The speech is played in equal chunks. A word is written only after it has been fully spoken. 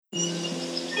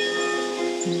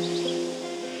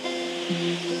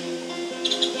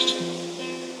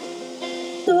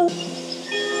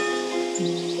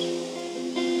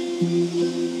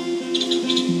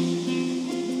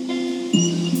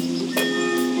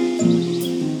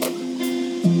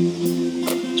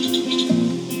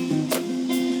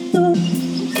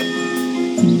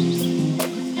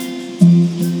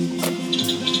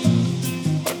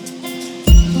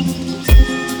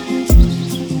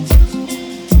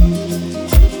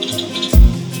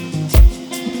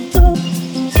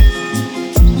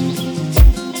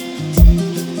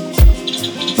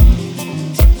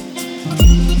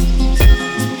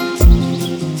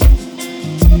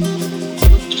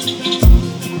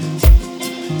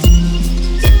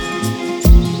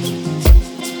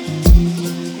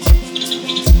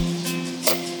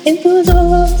En tus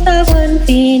ojos agua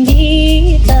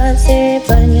infinita se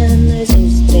bañan las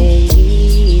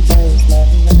estrellitas,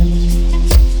 mamá.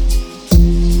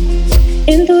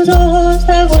 En tus ojos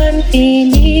agua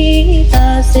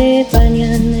infinita se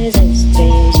bañan las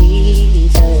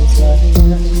estrellitas,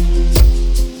 mamá.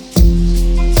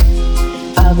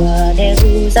 Agua de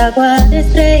luz, agua de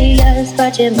estrellas,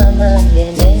 Pachamama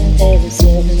vienen del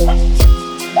cielo.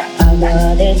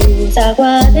 Agua de luz,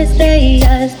 agua de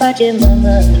estrellas,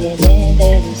 Pachamama viene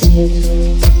del cielo.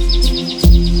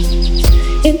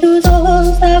 En tus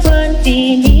ojos agua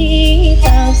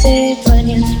infinita se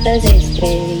bañan las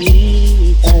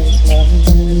estrellitas, mamá.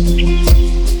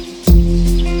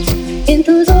 En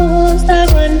tus ojos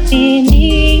agua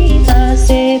infinita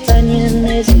se bañan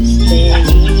las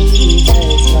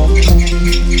estrellitas, mamá.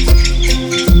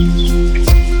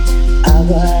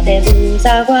 Agua de luz,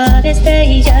 agua de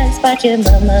estrellas,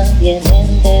 Pachamama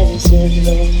vienen del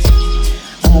cielo.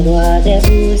 Agua de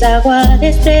luz, agua de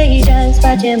estrellas,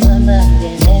 Pachamama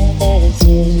viene del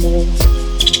cielo.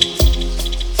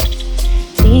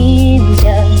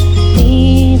 Limpia,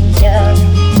 limpia,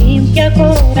 limpia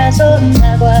corazón,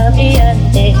 agua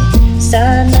brillante.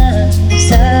 Sana,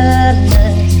 sana,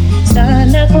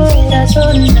 sana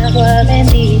corazón, agua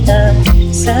bendita.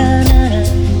 Sana,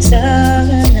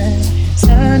 sana,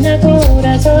 sana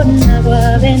corazón,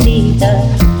 agua bendita.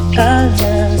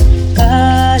 Calma,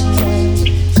 calma,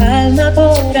 calma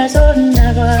corazón,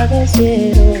 agua del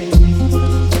cielo.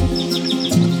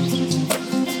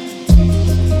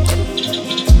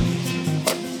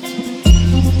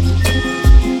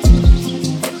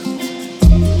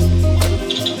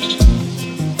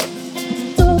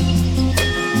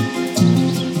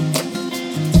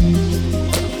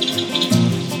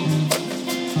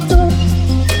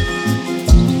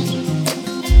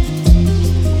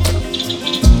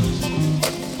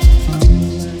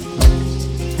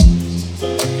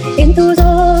 En tus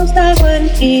ojos agua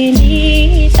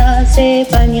infinita se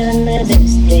bañan las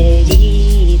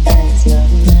estrellitas,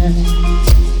 mamá.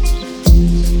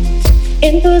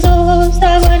 En tus ojos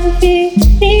agua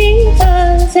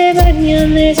infinita se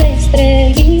bañan las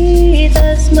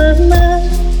estrellitas, mamá.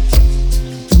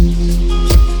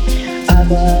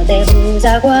 Agua de luz,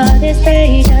 agua de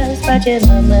estrellas,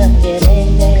 Pachamama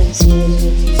vienen del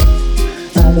cielo.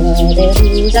 Agua de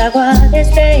luz, agua de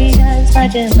estrellas,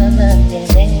 Pachamama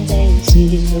viene del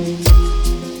cielo.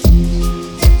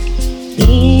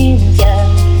 Limpia,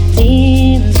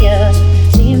 limpia,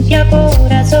 limpia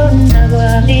corazón,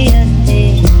 agua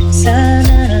brillante.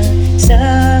 Sana,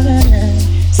 sana,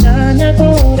 sana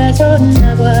corazón,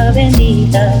 agua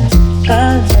bendita.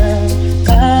 Calma,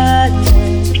 calma,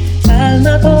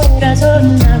 calma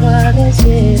corazón, agua del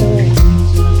cielo.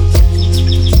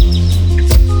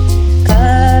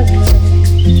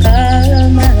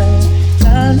 Calma,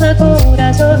 calma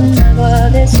corazón, agua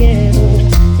del cielo.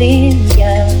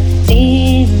 Limpia,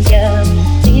 limpia,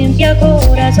 limpia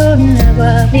corazón,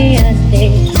 agua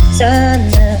brillante.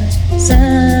 Sana,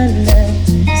 sana,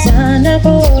 sana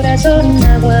corazón,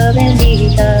 agua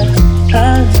bendita.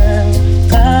 Calma,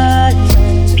 calma,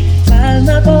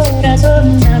 calma corazón,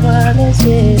 agua del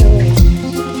cielo.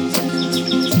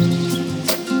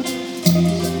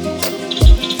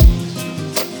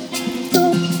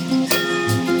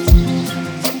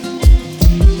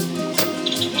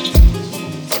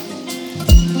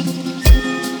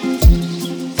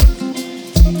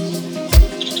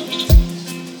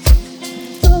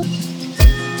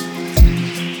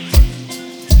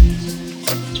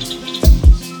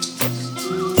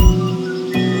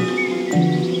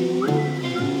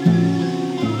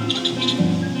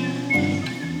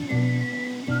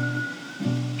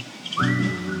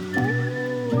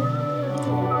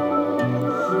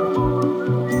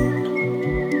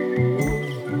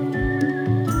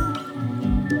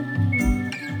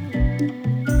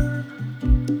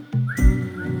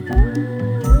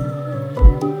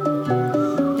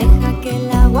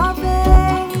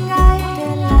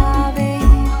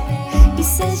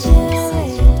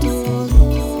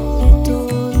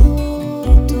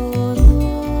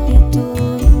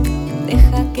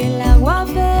 el agua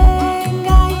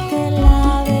venga y te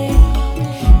lave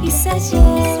y se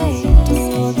lleve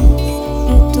todo,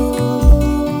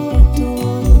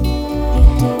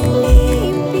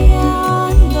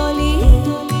 limpiando,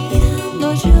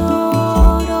 limpiando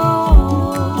lloro,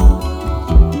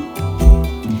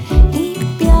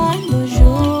 limpiando lloro.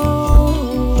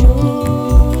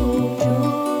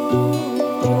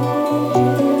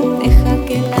 Deja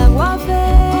que el agua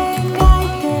venga y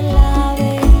te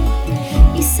lave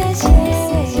y se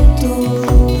lleve todo.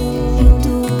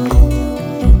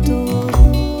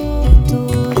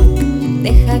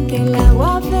 Deja que el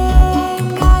agua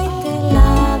venga y te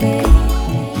lave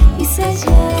y se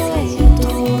lleve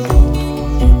todo,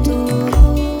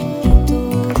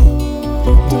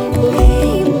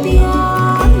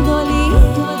 limpiando,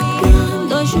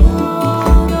 limpiando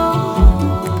lloro,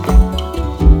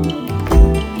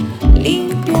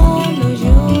 limpiando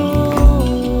lloro,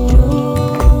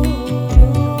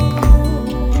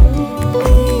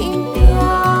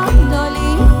 limpiando,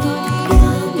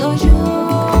 limpiando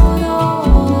lloro,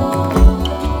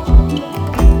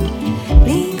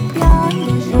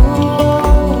 limpiando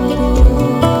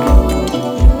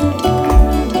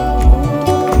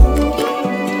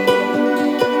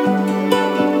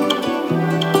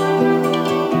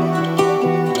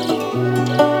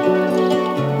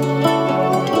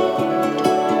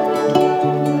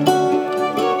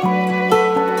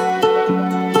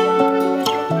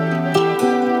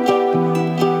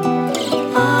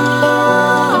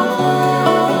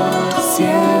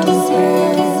siempre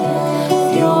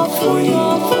yo fui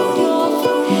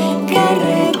que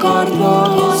recordó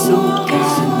su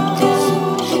canto,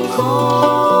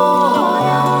 corazón,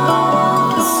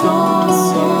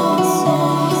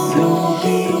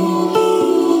 rubí,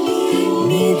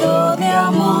 nido de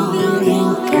amor y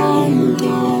encanto.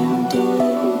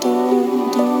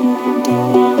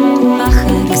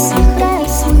 Pájaro siempre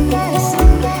fui,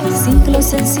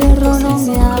 ciclos encierro no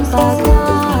me apagaron.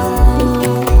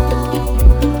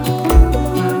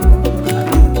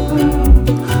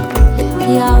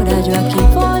 Y ahora yo aquí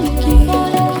volví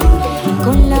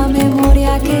con la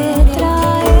memoria que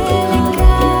trae el encanto.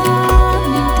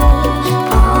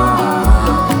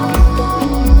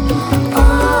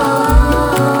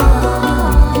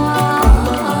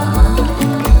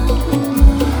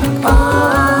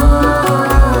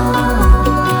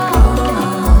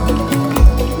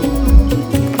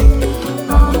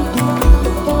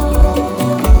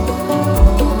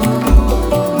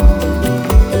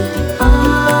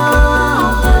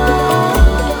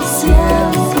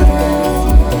 Siempre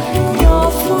yo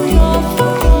fui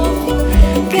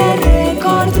que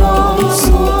recordó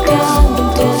su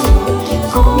canto,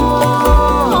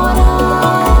 corazón,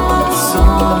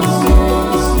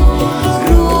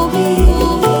 rubí,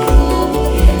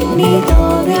 nido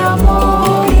de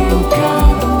amor y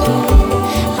encanto.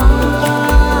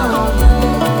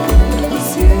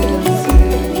 Siempre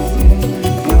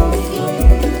yo fui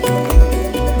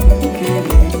que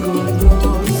recordó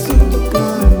su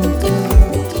canto,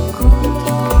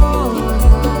 corazón,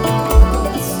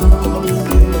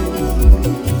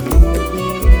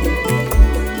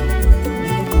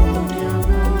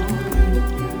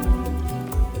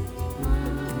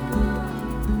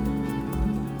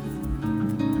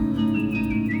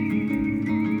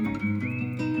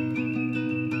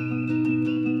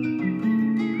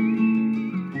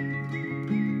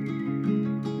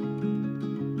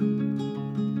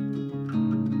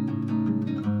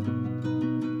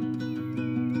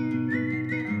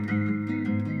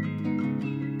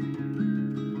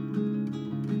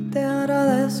 te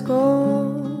agradezco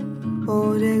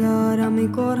por llegar a mi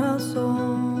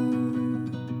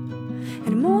corazón,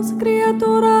 hermosa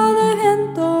criatura de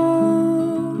viento.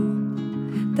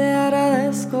 Te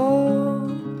agradezco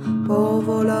por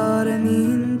volar en mi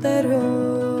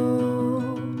interior,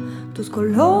 tus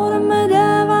colores me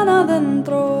llevan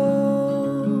adentro.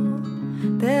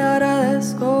 Te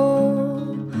agradezco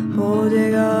por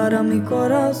llegar a mi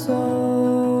corazón,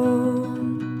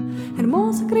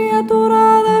 hermosa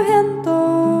criatura de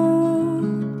viento.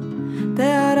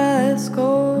 Te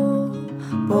agradezco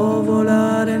por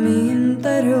volar en mi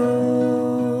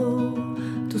interior,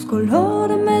 tus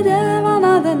colores me llevan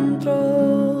adentro.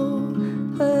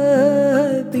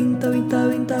 Pinta, pinta,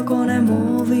 pinta con el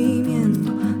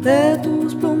movimiento de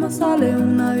tus plumas sale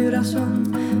una vibración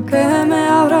que me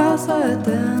abraza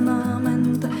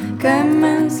eternamente, que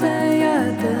me enseña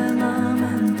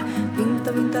eternamente.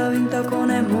 Pinta, pinta, pinta con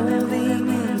el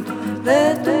movimiento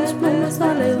de tus plumas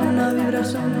sale una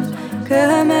vibración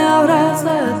que me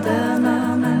abraza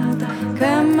eternamente,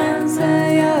 que me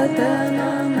enseña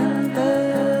eternamente.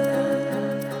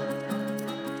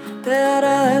 Te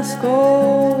agradezco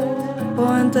agradezco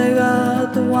por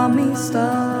entregar tu amistad.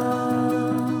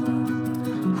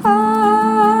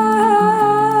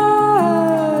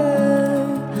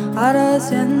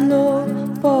 Agradeciendo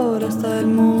por esta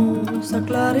hermosa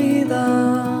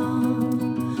claridad,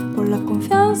 por la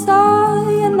confianza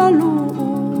y en la luz.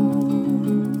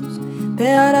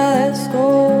 Te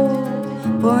agradezco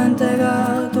por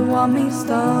entregar tu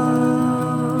amistad.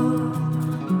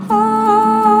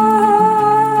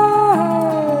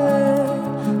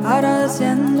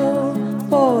 Agradeciendo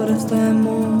por esta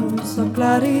hermosa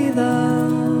claridad,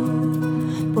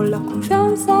 por la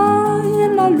confianza y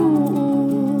en la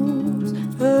luz.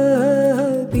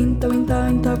 Pinta, pinta,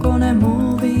 pinta con el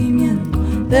movimiento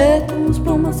de tus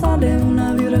plumas sale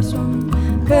una vibración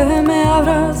que me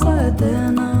abraza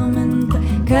eternamente,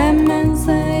 que me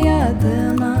enseña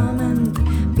eternamente.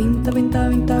 Pinta, pinta,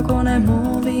 pinta con el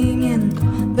movimiento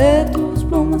de tus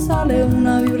plumas sale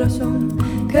una vibración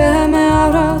que me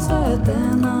abraza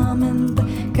eternamente,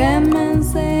 que me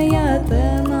enseña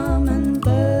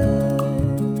eternamente.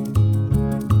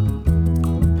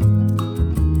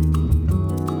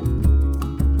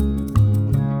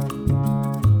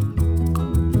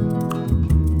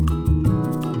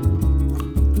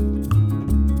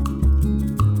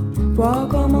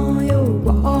 Guacamayo,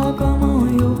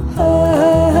 guacamayo,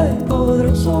 hey,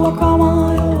 poderoso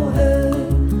guacamayo, hey,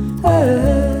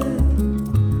 hey.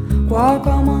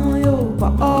 Guacamayo,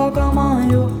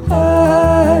 guacamayo,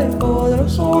 hey,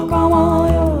 poderoso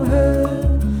guacamayo, hey,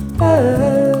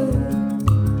 hey.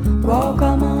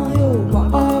 Guacamayo,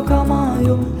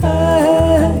 guacamayo,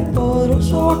 hey,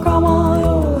 poderoso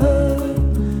guacamayo,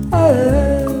 hey,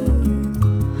 hey.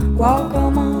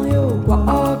 Guacamayo,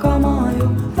 guacamayo,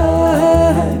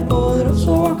 hey,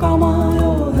 poderoso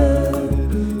guacamayo,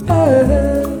 hey,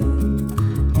 hey.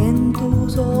 En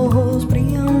tus ojos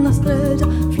brilla una estrella,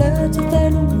 flechas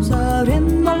de luz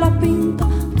abriendo la pinta,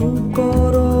 tu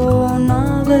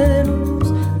corona de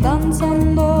luz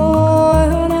danzando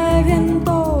en el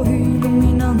viento,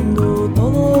 iluminando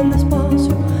todo el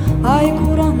espacio, ay,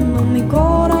 curando mi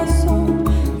corazón,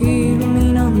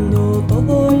 iluminando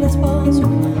todo el espacio,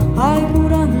 ay,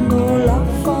 curando la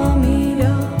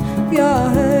familia,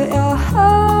 viaje, viaje.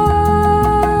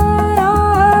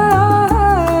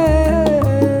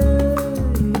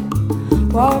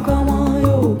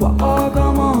 Guacamayo,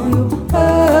 guacamayo,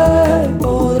 hey,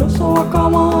 poderoso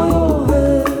guacamayo,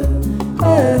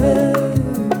 hey, hey.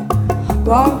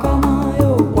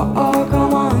 Guacamayo,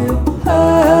 guacamayo,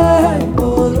 hey,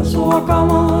 poderoso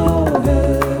guacamayo,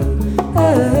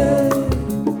 hey, hey.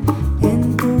 En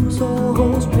tus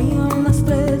ojos brilla una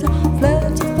estrella,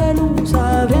 flechas de luz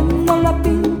abriendo la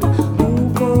pinta, tu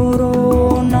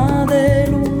corona de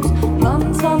luz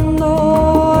danzando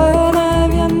en el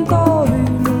viento,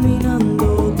 iluminando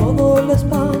todo el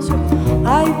espacio,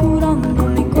 ay, curando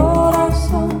mi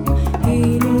corazón,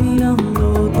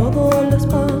 iluminando todo el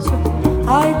espacio,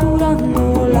 ay,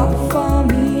 curando la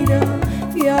familia,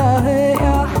 viaje,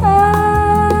 viaje,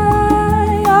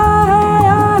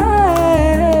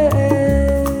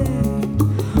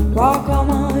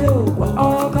 guacamayo,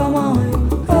 guacamayo,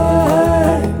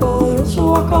 hey, poderoso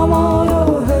guacamayo,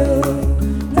 hey,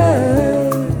 hey.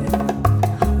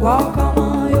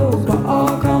 Guacamayo,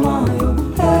 guacamayo,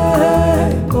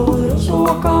 hey, poderoso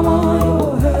guacamayo,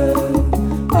 hey,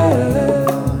 hey.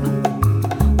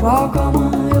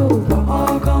 Guacamayo,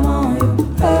 guacamayo,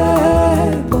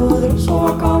 hey, poderoso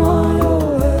guacamayo,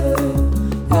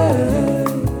 hey, hey.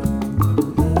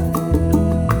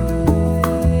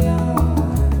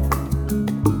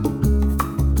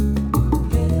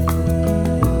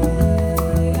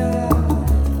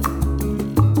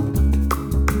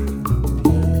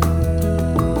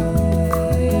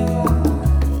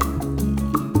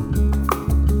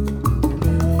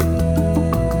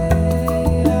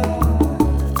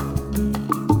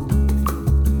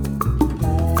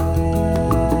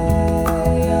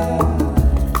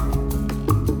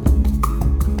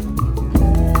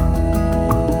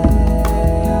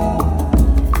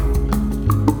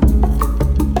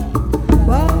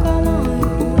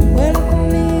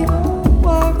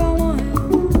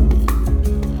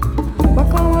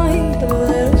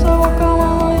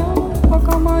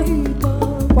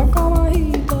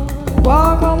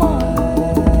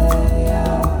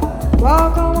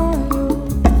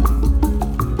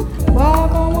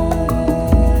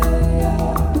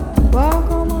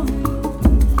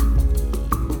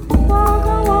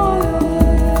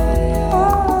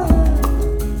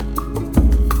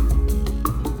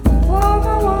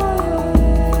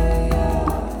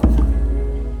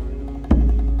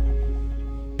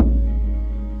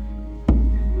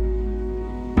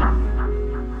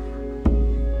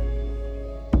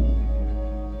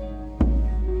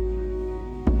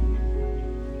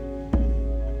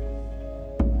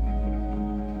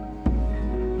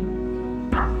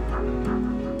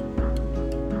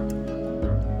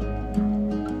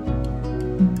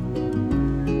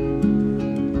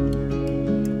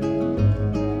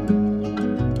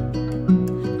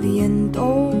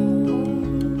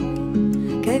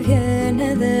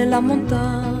 la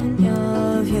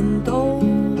montaña, viento,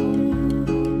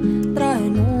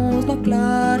 tráenos la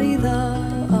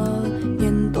claridad,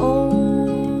 viento,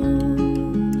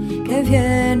 que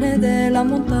viene de la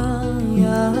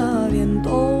montaña,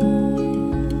 viento,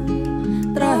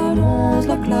 tráenos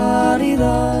la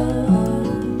claridad.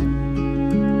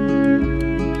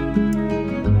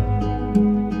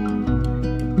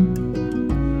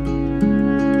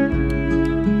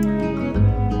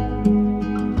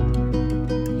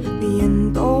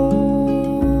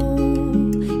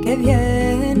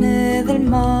 Viene del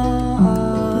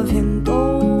mar,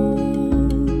 viento,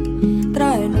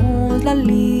 tráenos la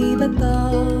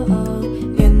libertad,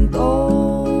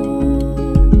 viento,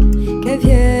 que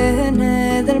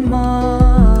viene del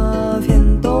mar,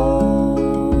 viento,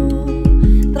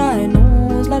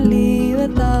 tráenos la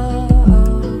libertad.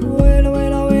 Vuela,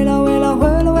 vuela, vuela, vuela,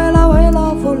 vuela, vuela,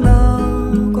 vuela, vuela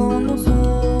con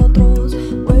nosotros.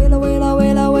 Vuela, vuela,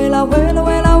 vuela, vuela, vuela,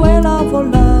 vuela, vuela,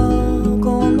 vuela.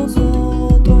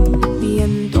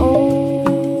 Viento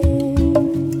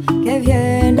que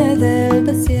viene del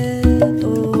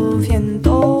desierto,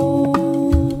 viento,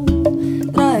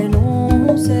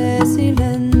 tráenos el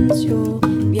silencio,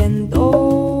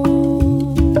 viento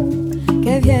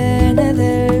que viene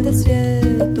del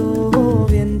desierto,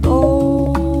 viento,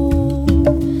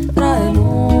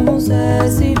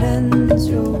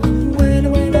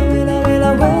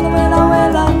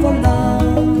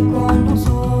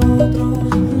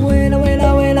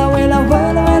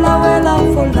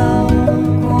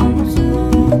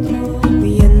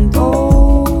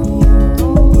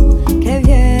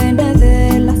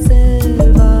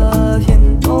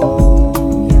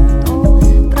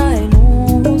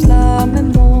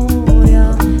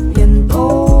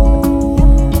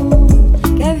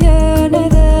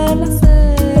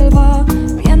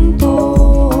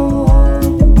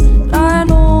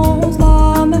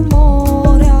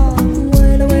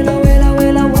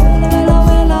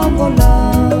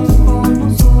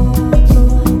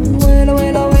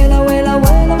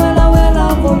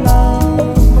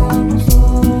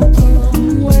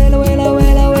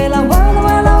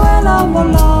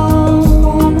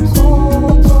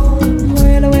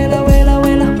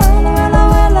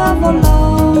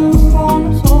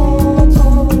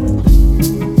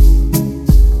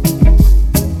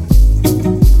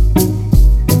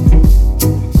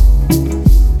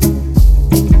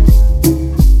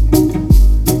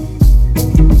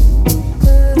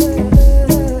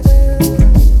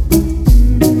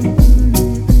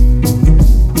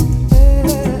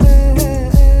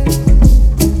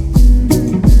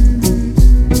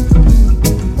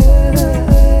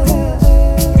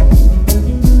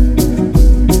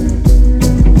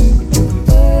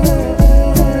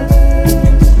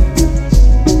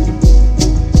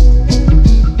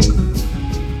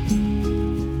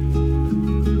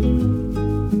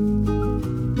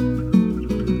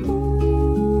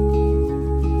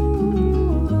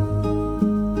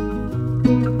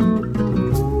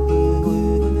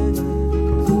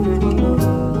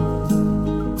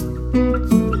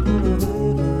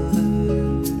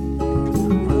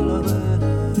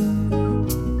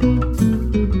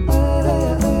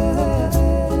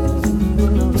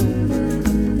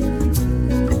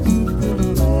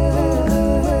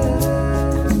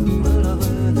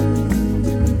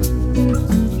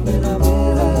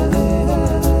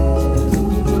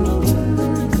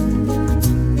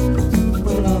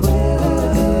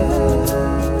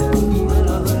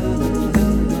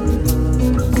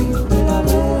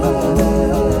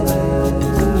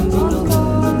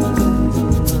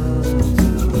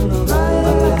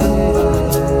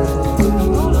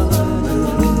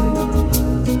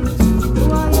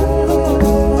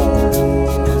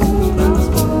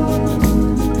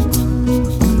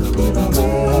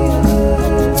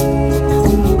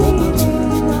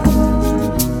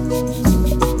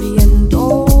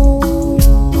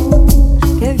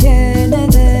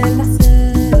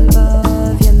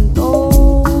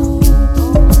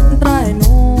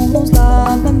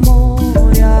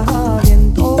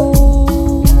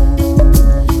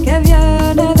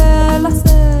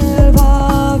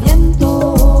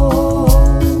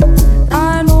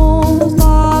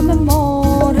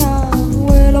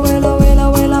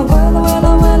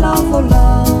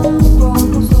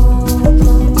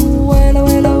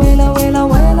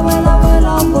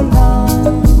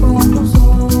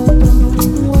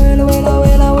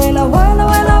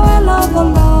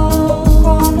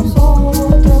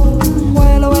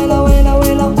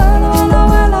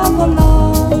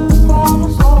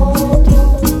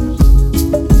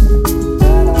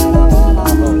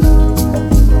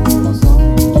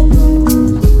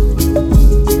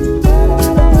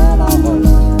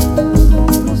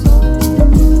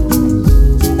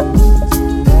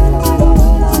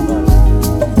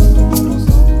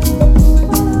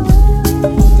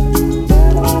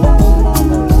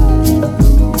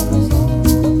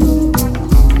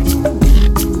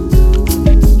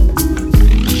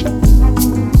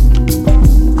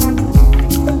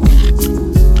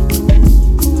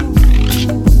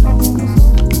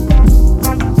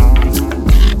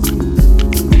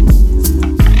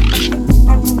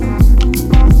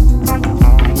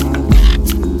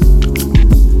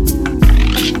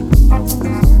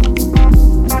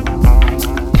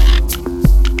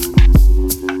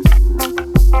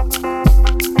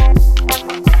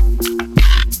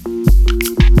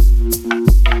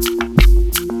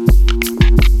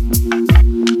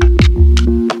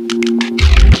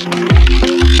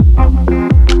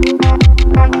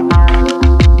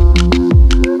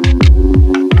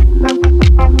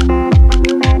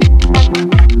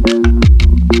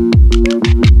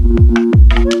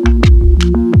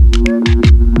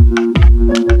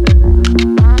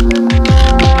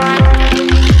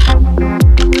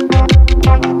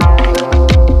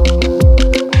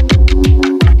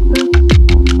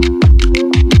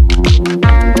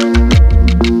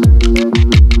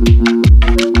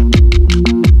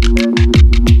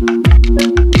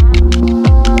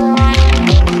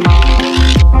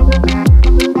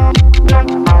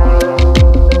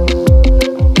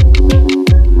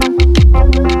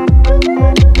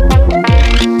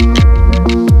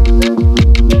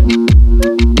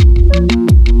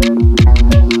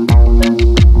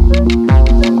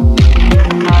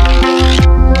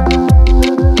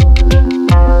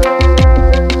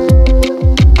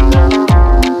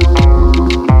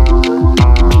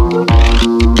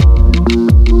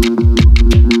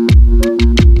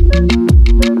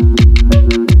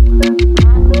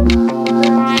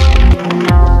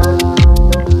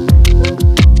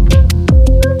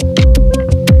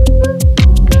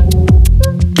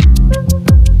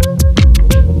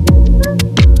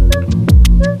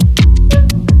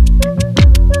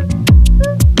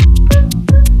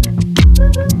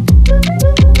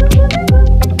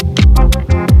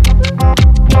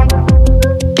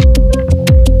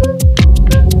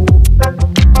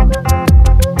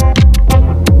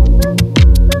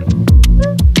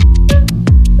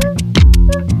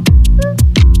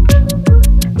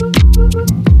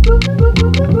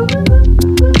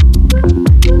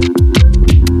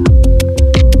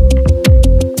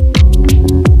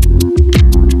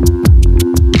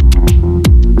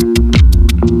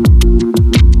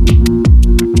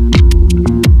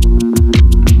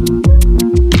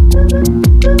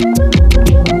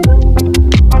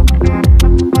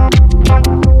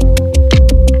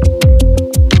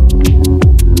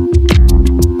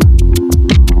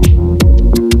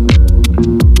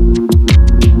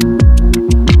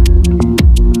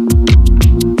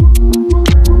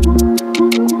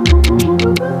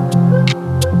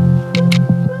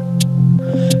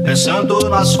 Pensando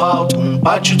no asfalto, um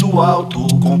partido alto,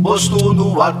 composto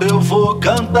no ato eu vou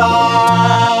cantar.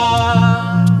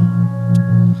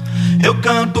 Eu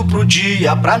canto pro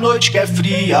dia, pra noite que é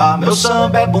fria, meu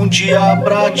samba é bom dia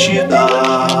pra te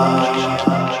dar.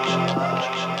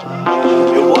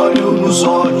 Eu olho nos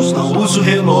olhos, não uso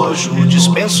relógio,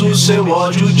 dispenso o seu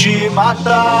ódio de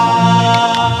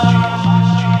matar.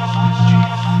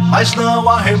 Mas não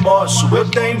há remorso, eu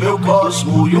tenho meu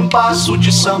cosmo e um passo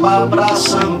de samba pra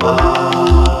sambar.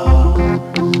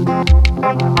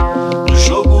 No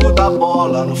jogo da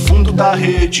bola, no fundo da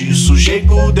rede,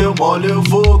 sujeito deu mole, eu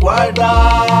vou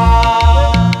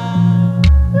guardar.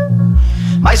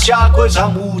 Mas se a coisa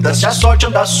muda, se a sorte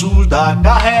anda surda,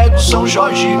 carrego São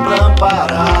Jorge pra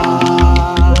amparar.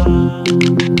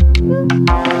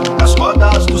 Nas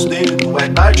rodas dos dedos, é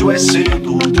tarde ou é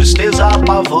cedo, tristeza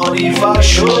apavora e vai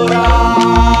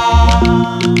chorar.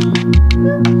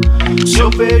 Se eu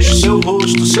vejo seu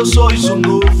rosto, seu sorriso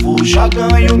novo, já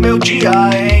ganho meu dia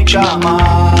em te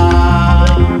amar.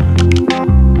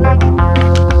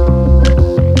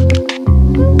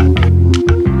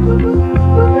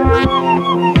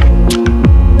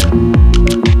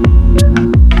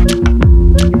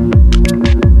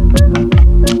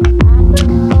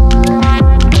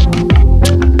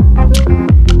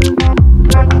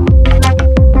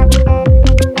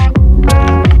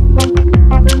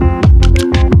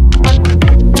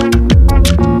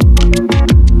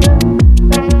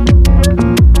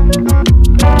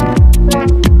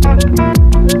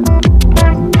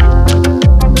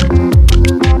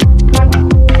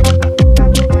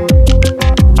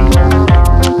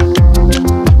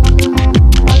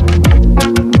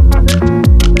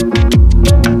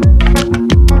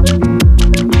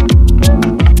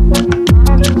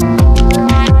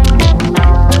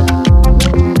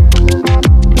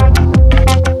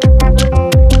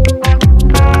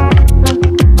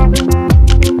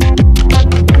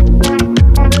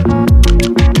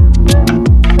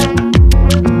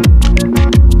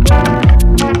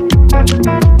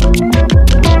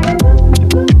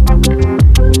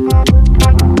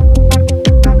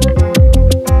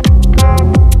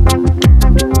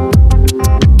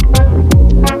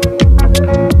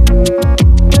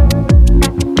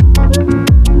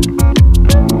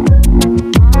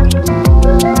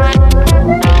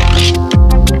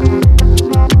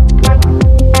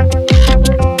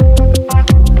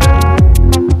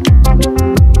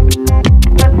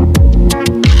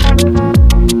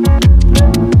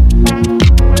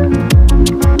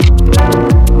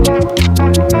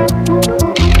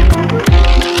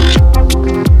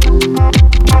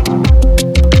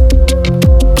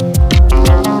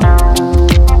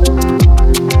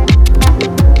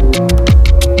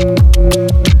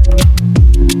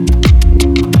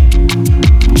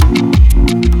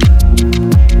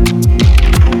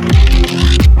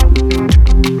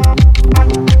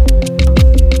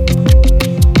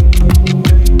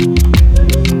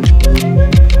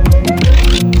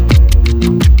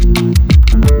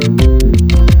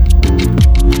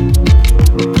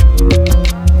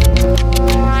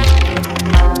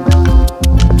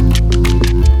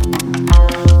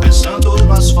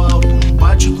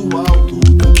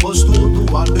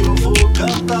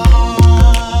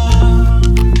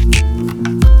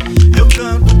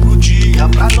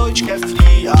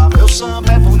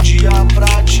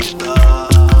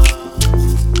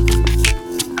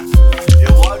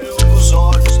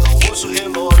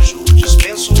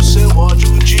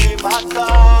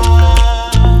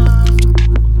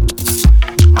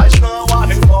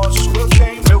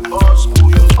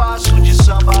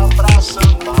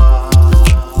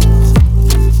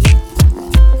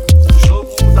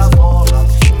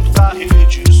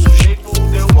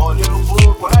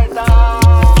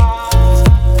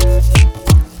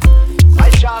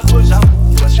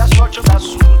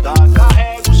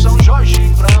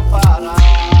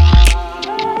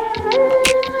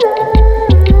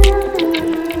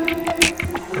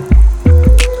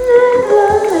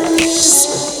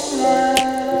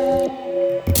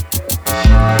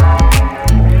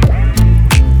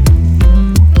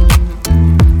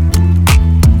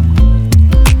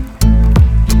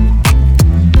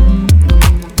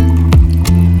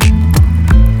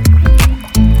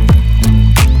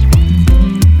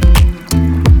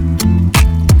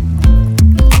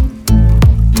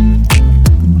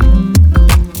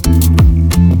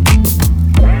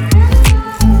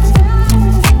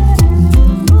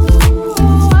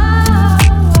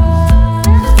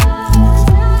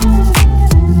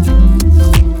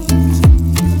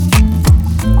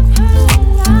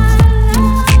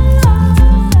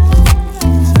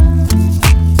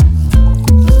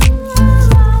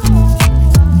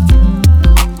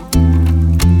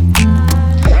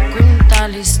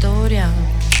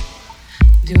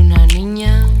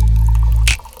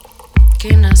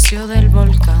 nació del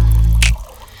volcán,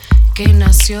 que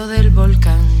nació del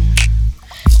volcán,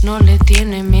 no le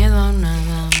tiene miedo a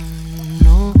nada,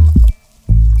 no.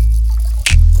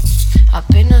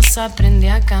 Apenas aprendí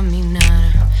a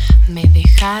caminar, me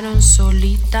dejaron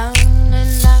solita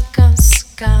en la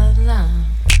cascada.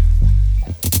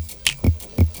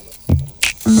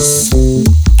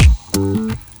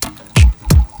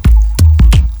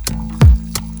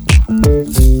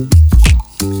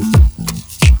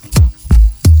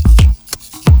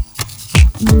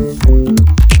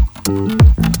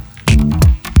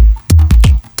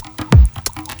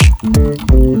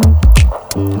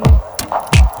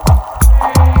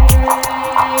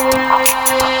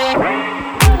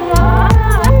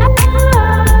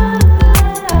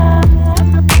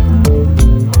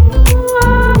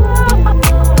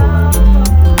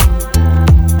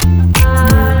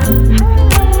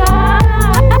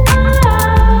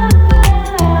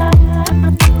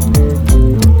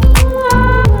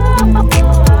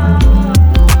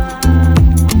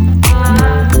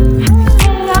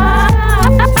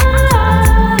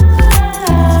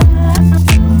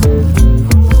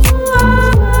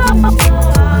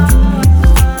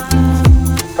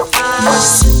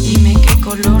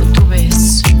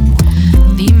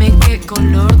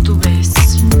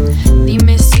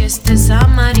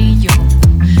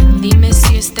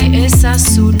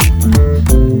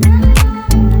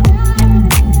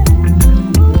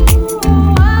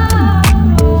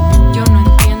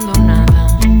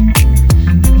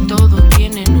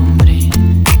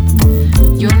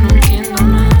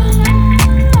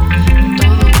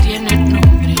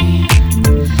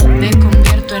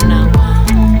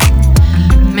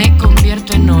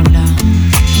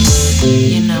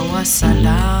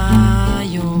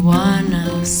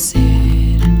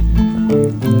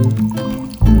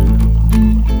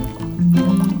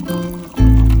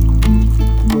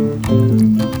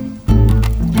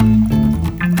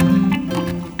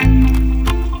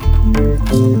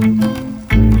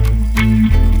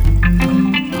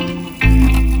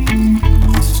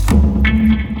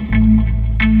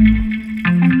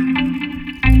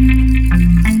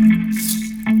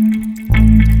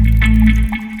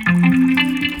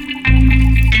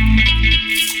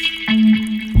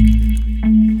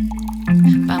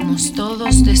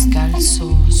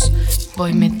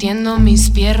 Voy metiendo mis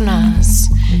piernas,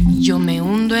 yo me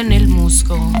hundo en el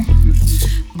musgo.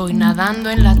 Voy nadando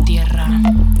en la tierra,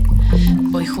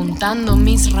 voy juntando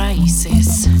mis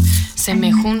raíces. Se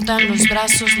me juntan los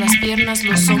brazos, las piernas,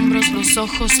 los hombros, los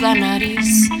ojos, la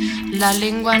nariz, la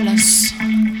lengua, las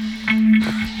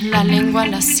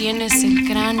sienes, el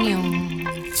cráneo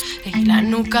y la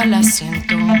nuca la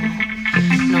siento.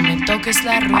 No me toques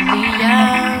la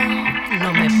rodilla,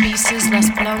 no me pises las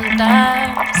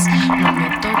plantas, no me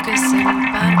toques el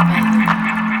párpado.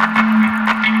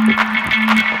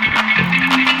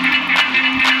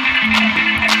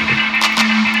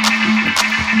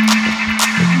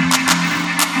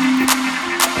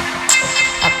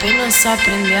 Apenas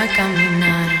aprendí a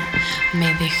caminar,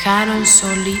 me dejaron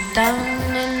solita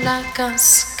en la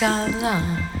cascada.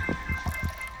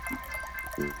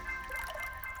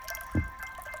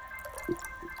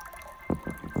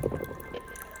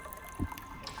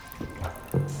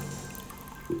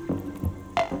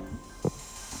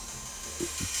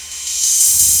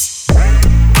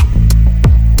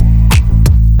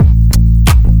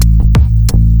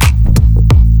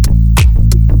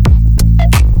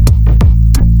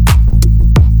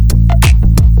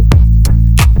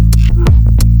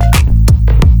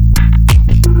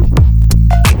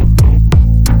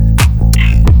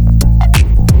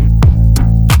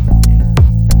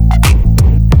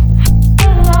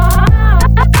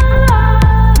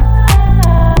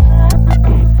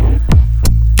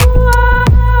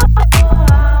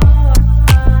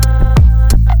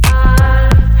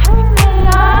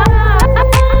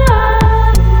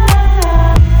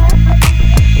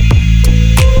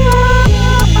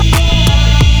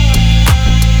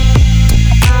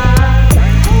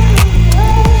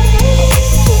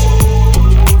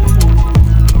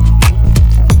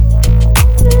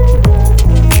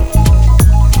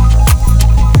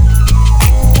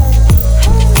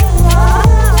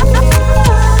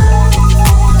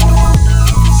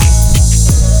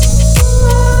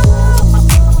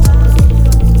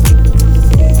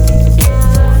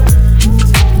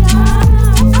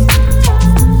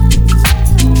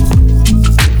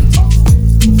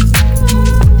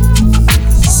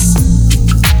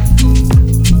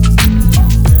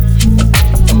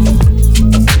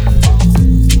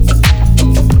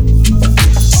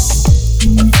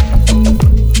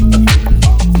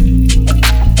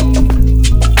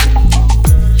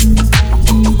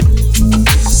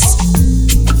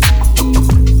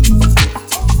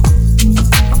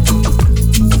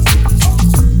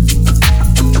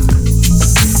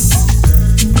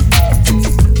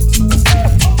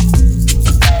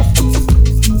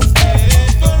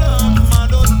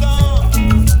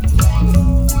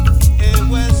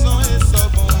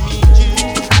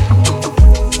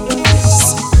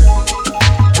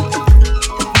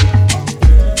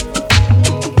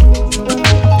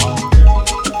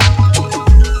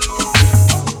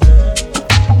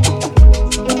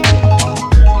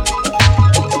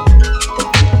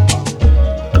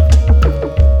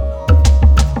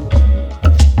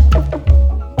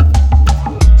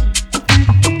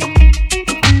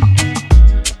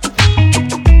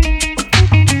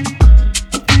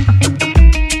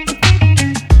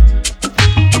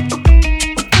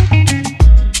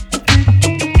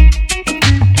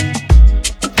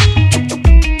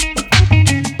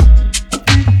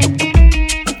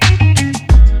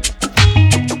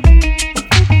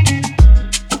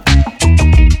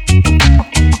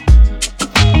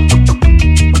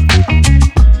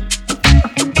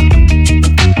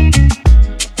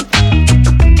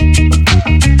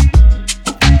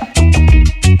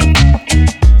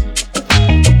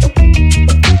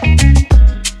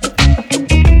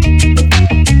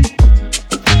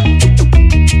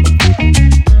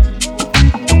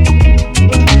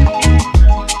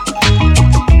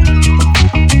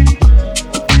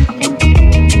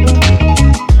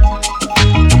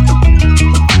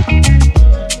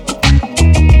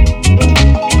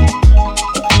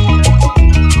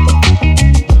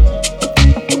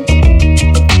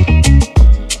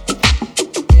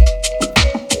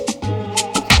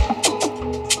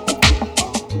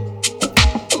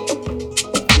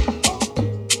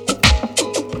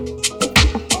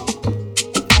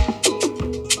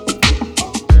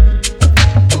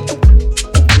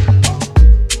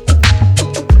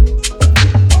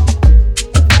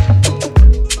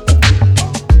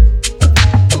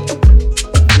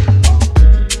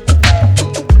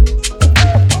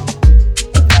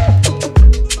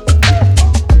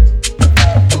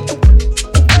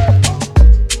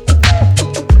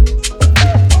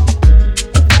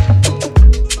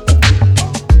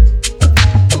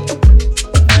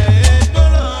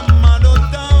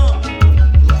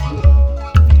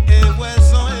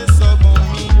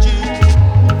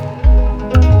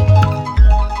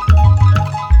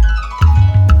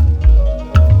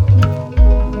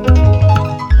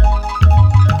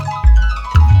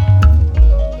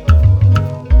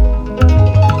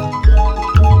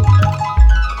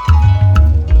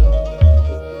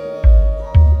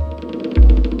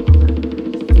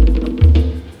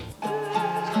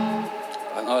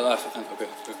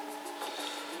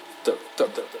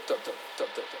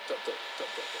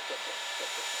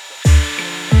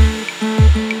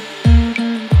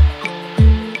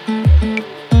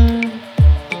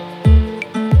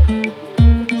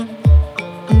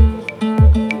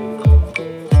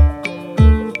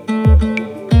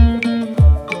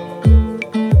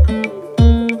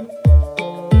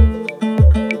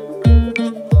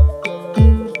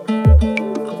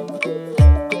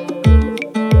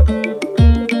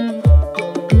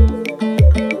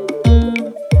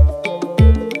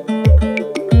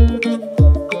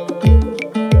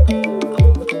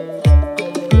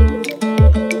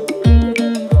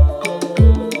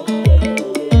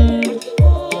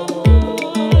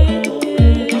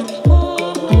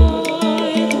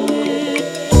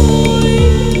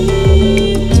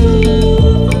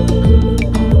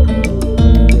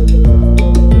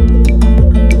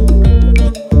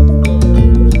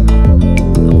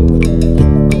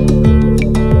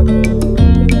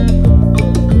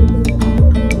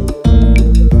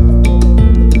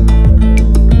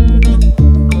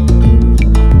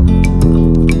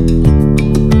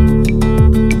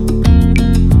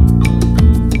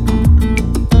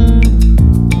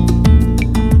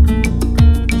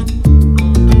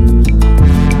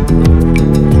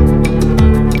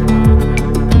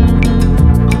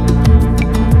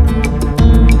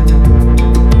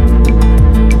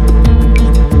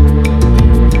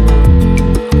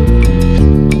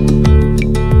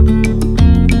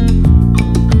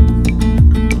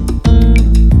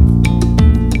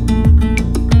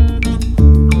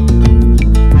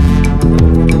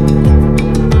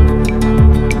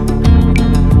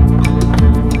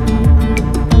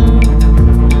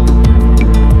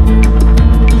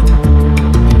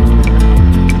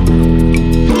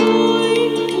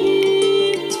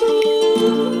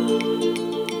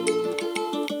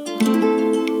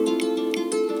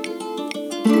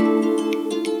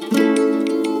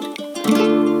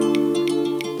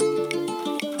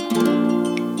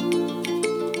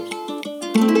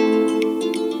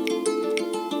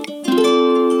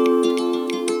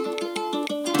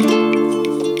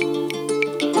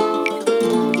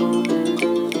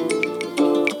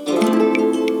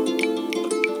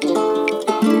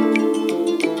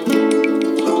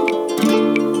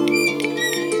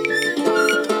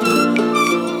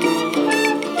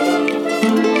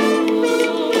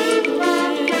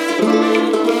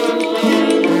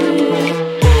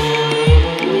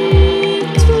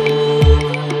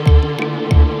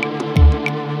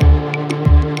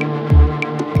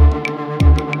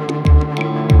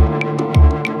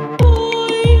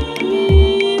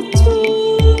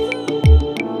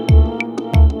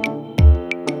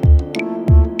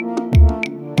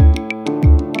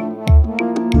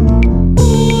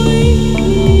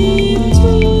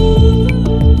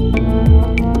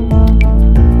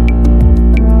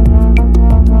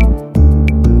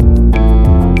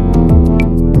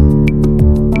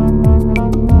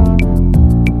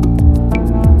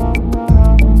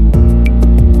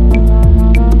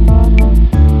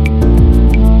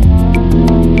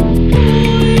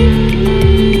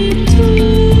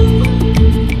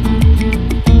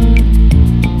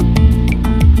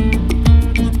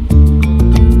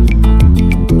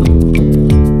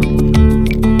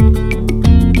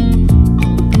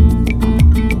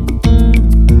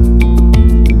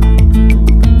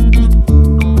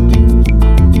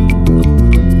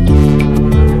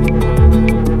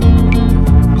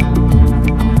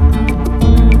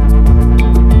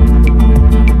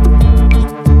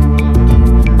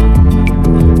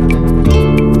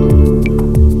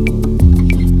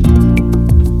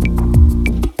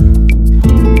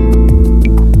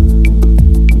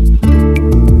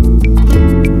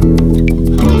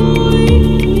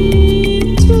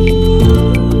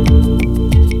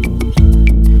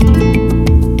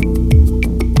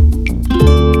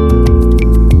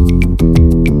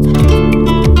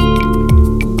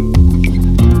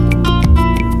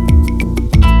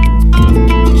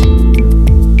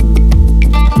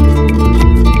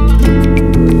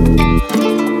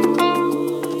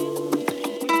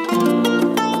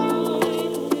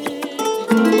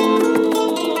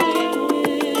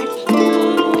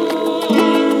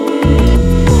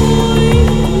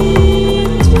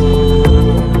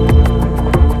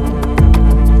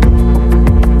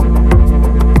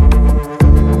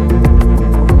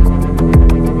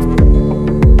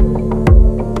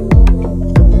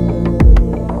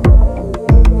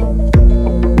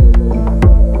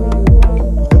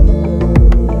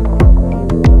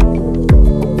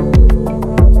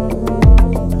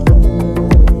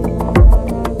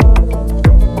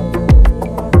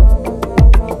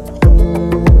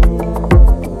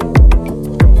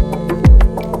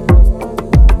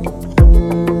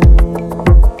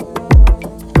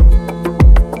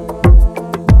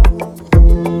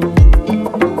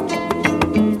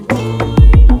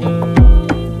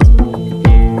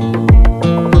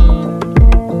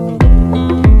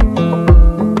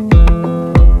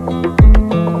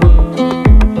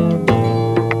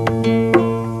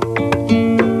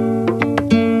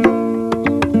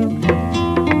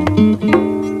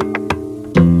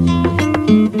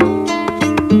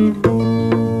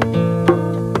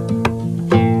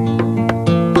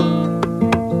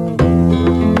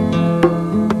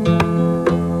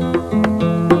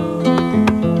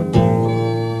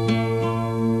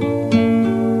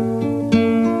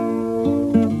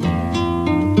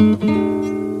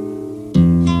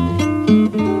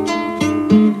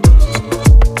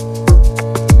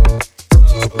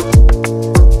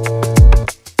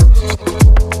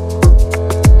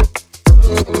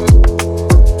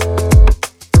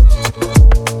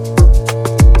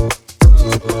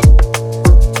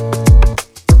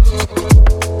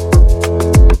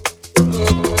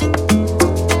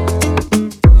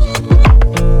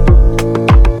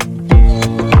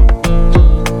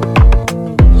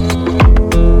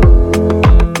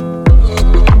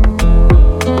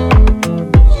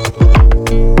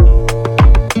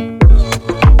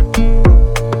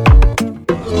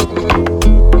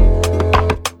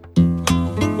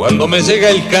 Cuando me llega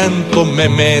el canto me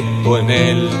meto en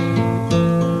él.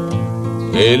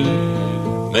 Él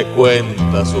me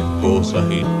cuenta sus cosas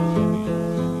y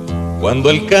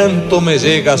cuando el canto me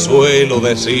llega suelo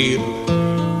decir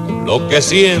lo que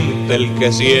siente el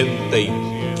que siente y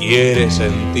quiere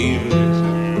sentir.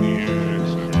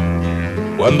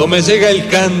 Cuando me llega el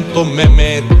canto me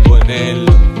meto en él.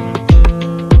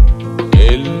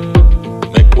 Él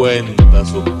me cuenta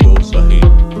sus cosas y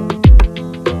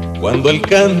cuando el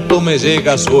canto me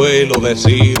llega suelo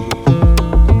decir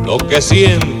lo que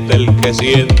siente el que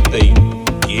siente y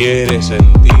quiere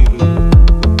sentir.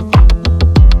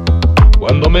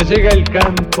 Cuando me llega el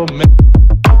canto me...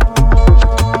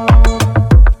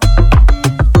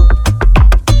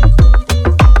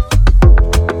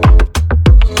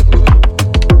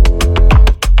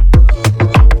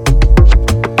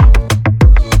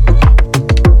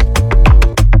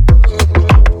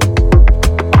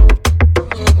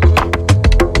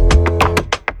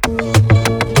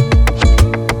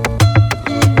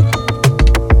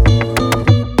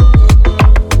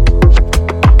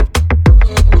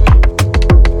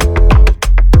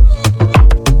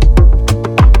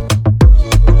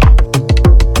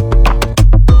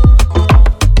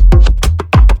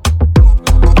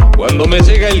 Cuando me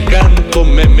llega el canto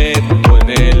me meto en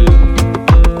él.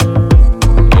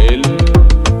 Él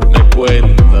me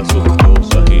cuenta sus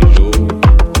cosas y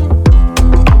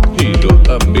yo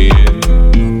también.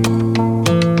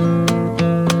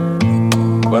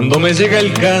 Cuando me llega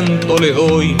el canto le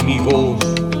doy mi voz,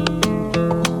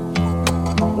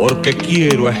 porque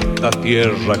quiero a esta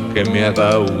tierra que me ha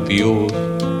dado Dios.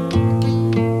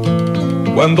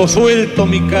 Cuando suelto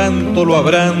mi canto lo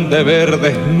habrán de ver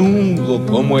desnudo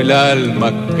como el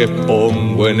alma que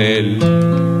pongo en él.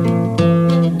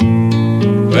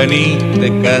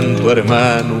 Venite canto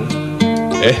hermano,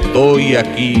 estoy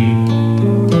aquí,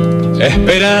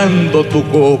 esperando tu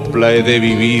copla he de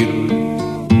vivir.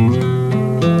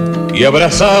 Y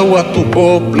abrazado a tu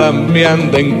copla me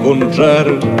han de encontrar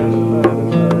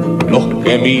los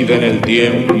que miden el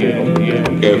tiempo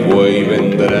que fue y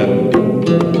vendrá.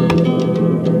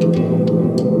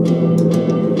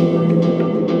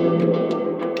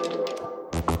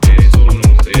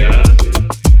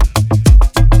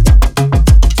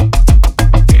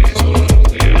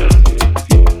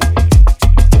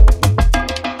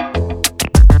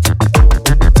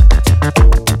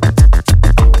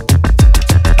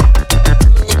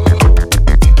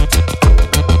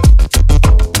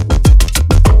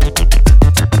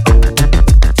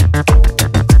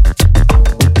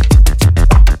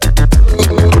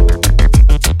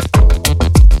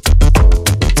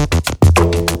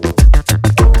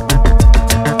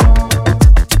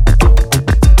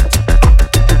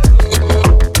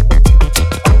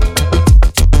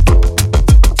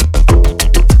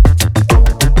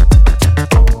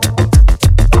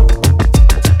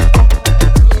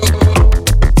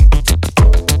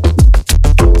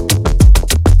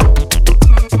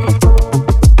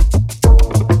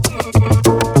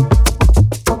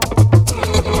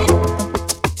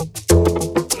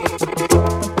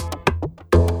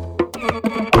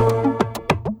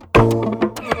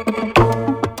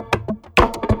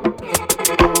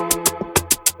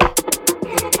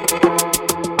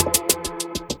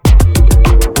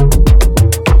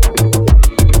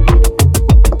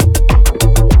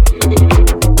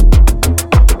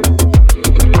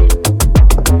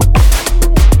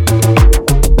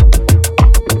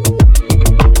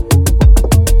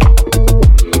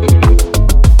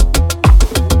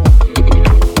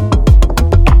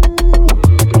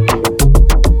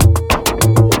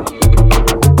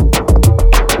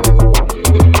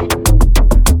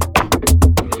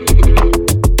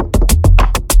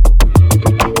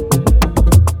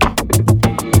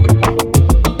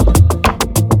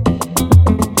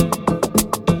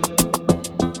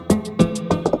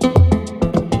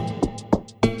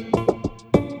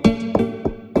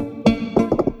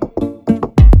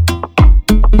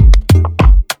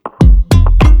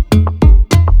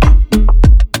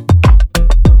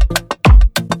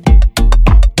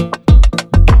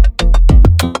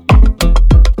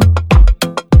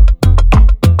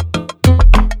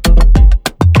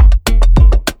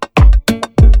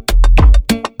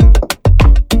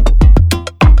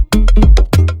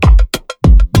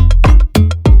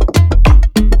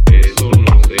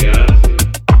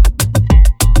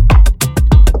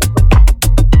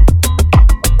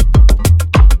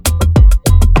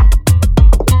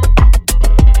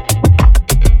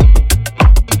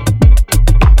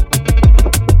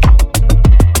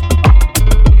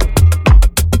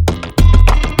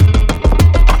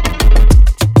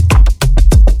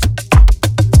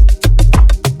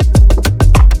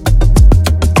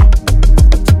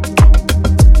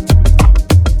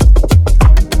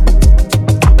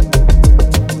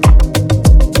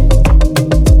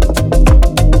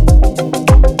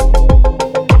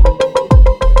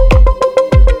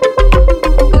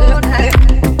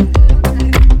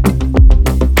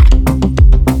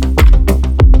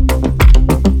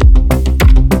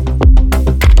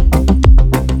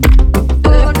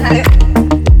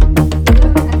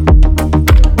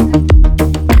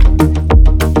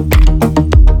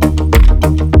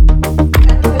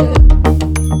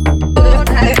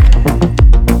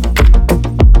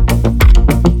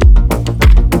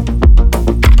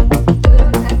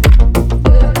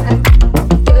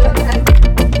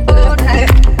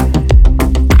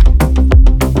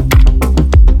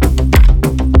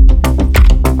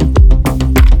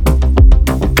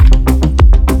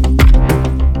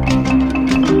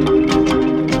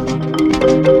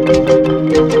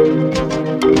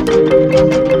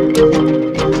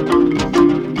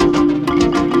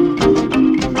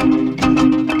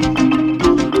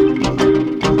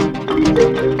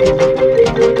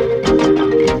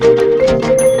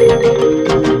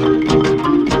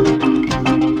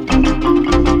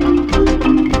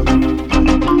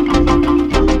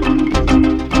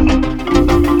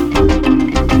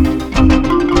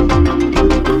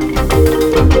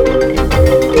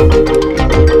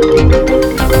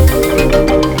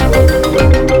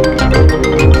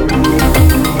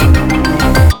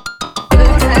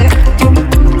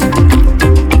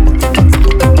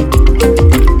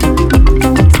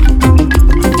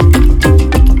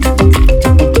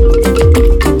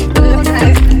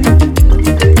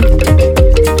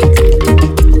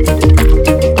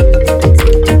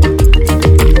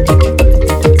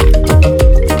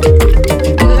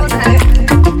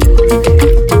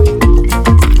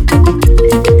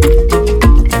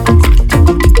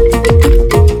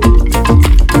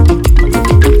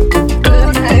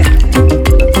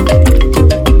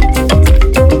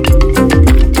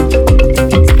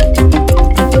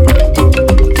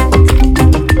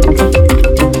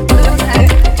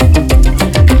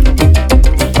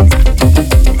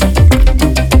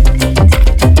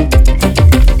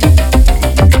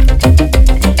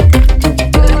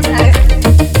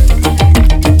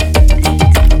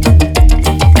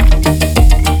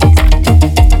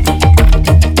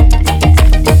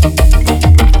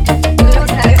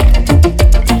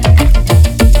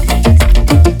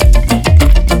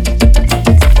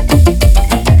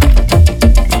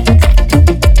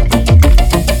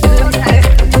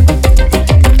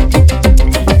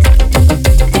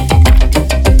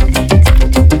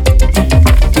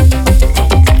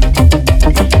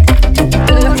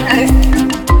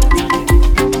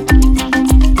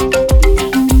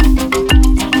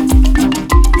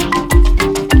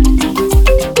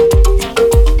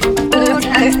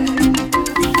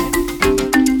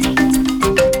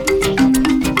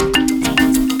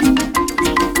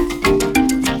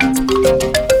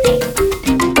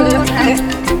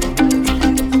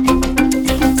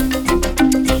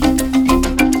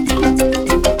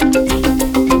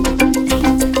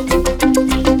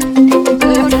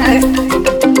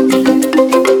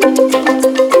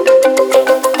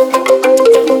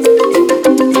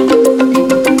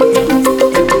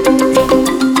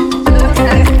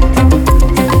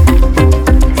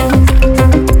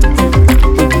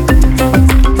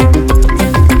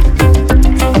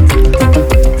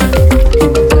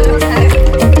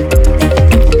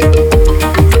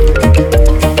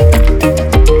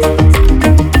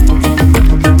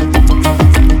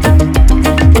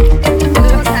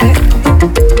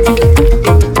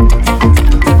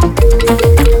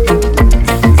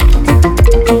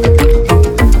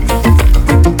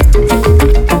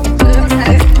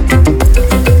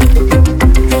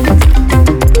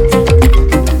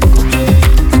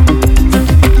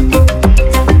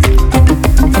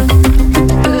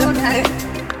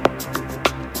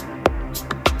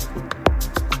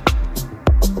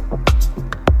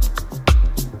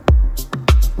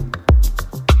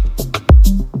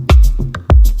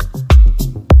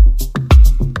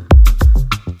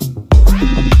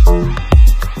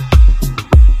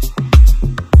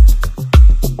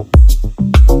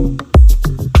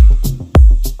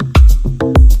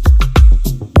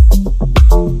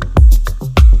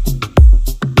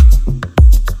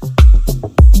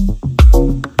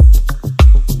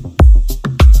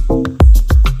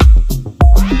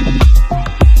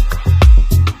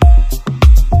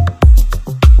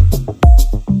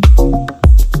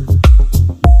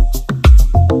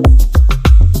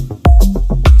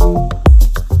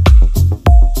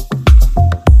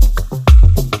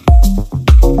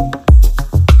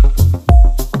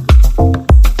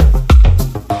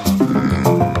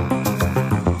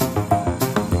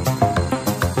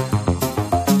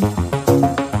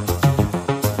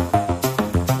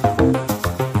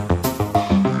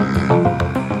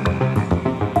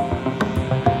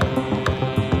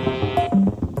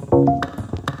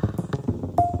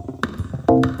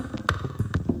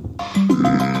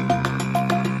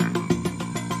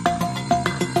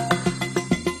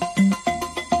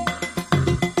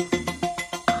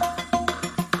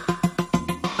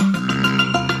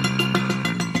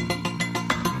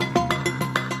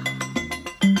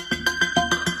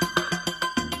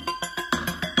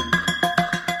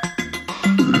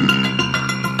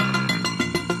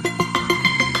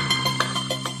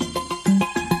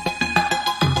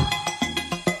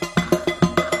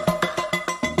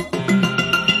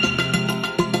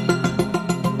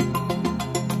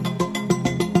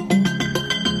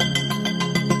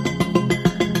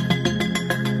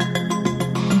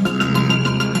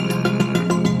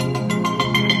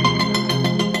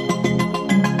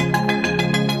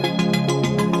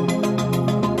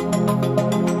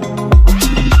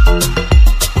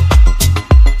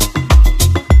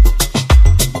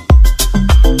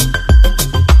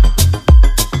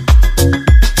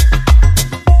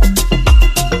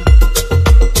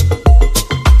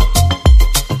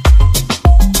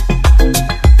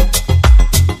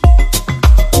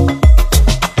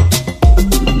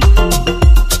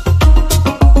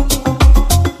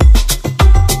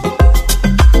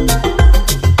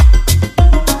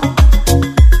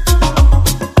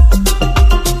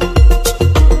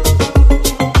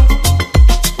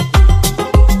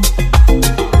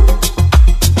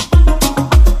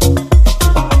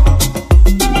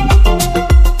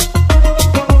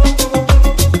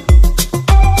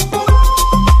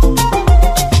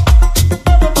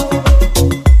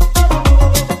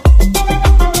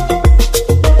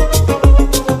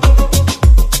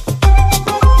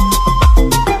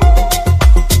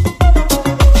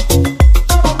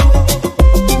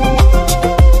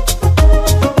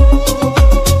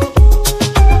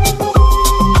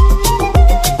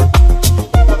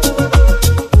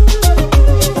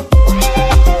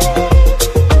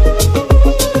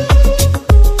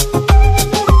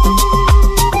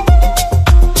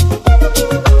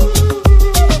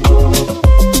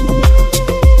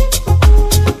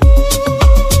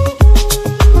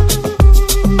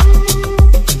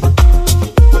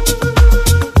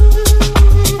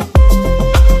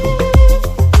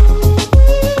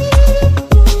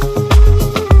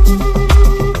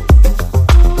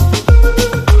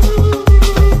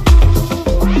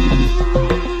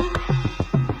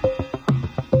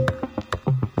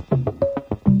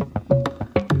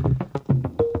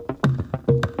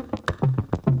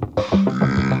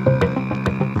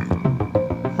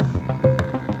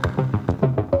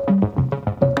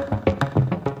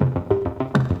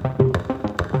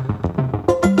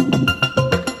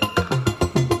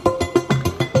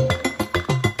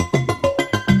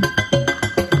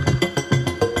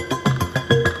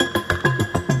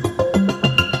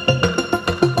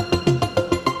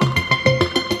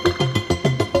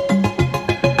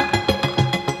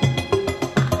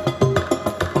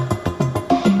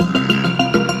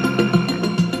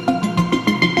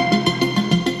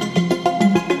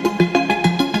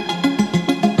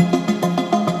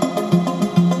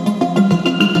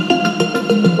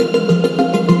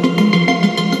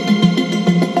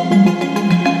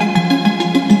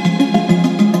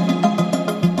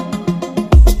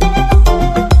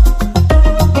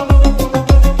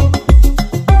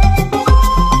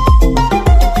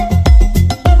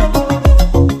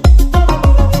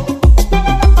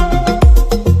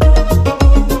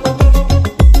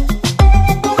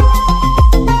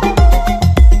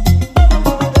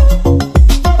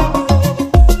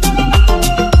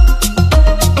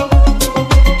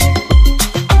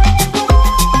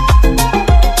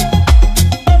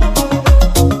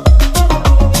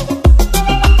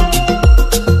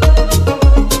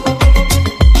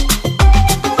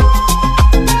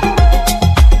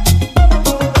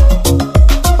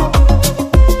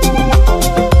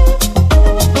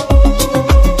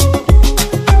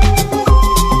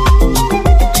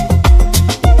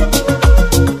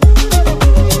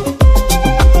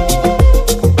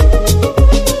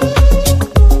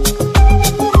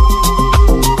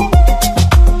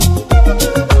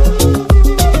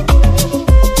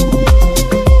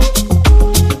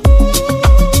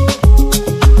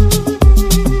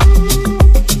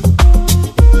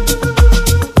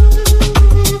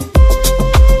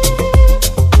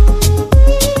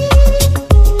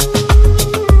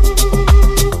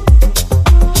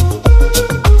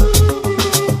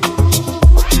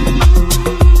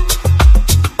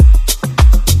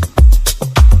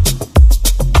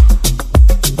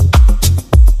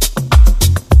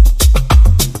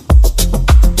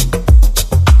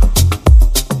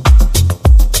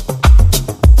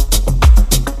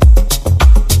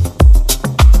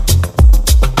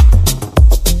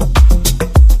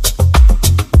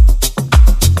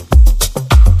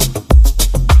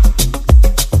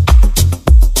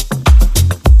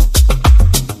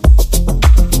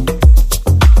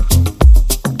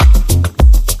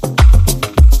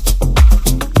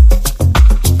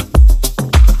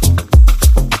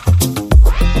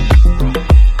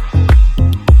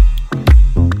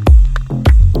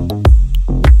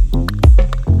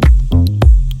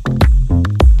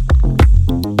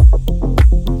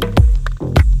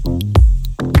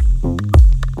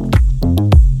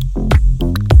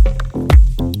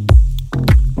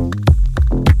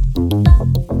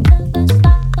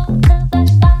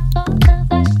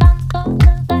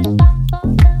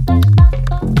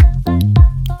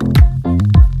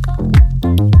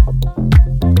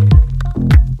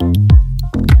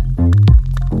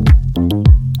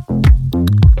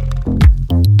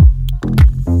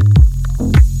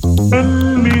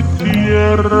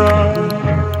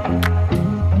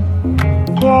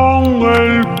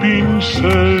 el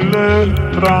pincel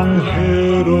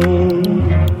extranjero,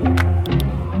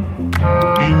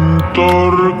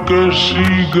 pintor que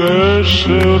sigue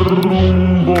ese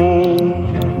rumbo.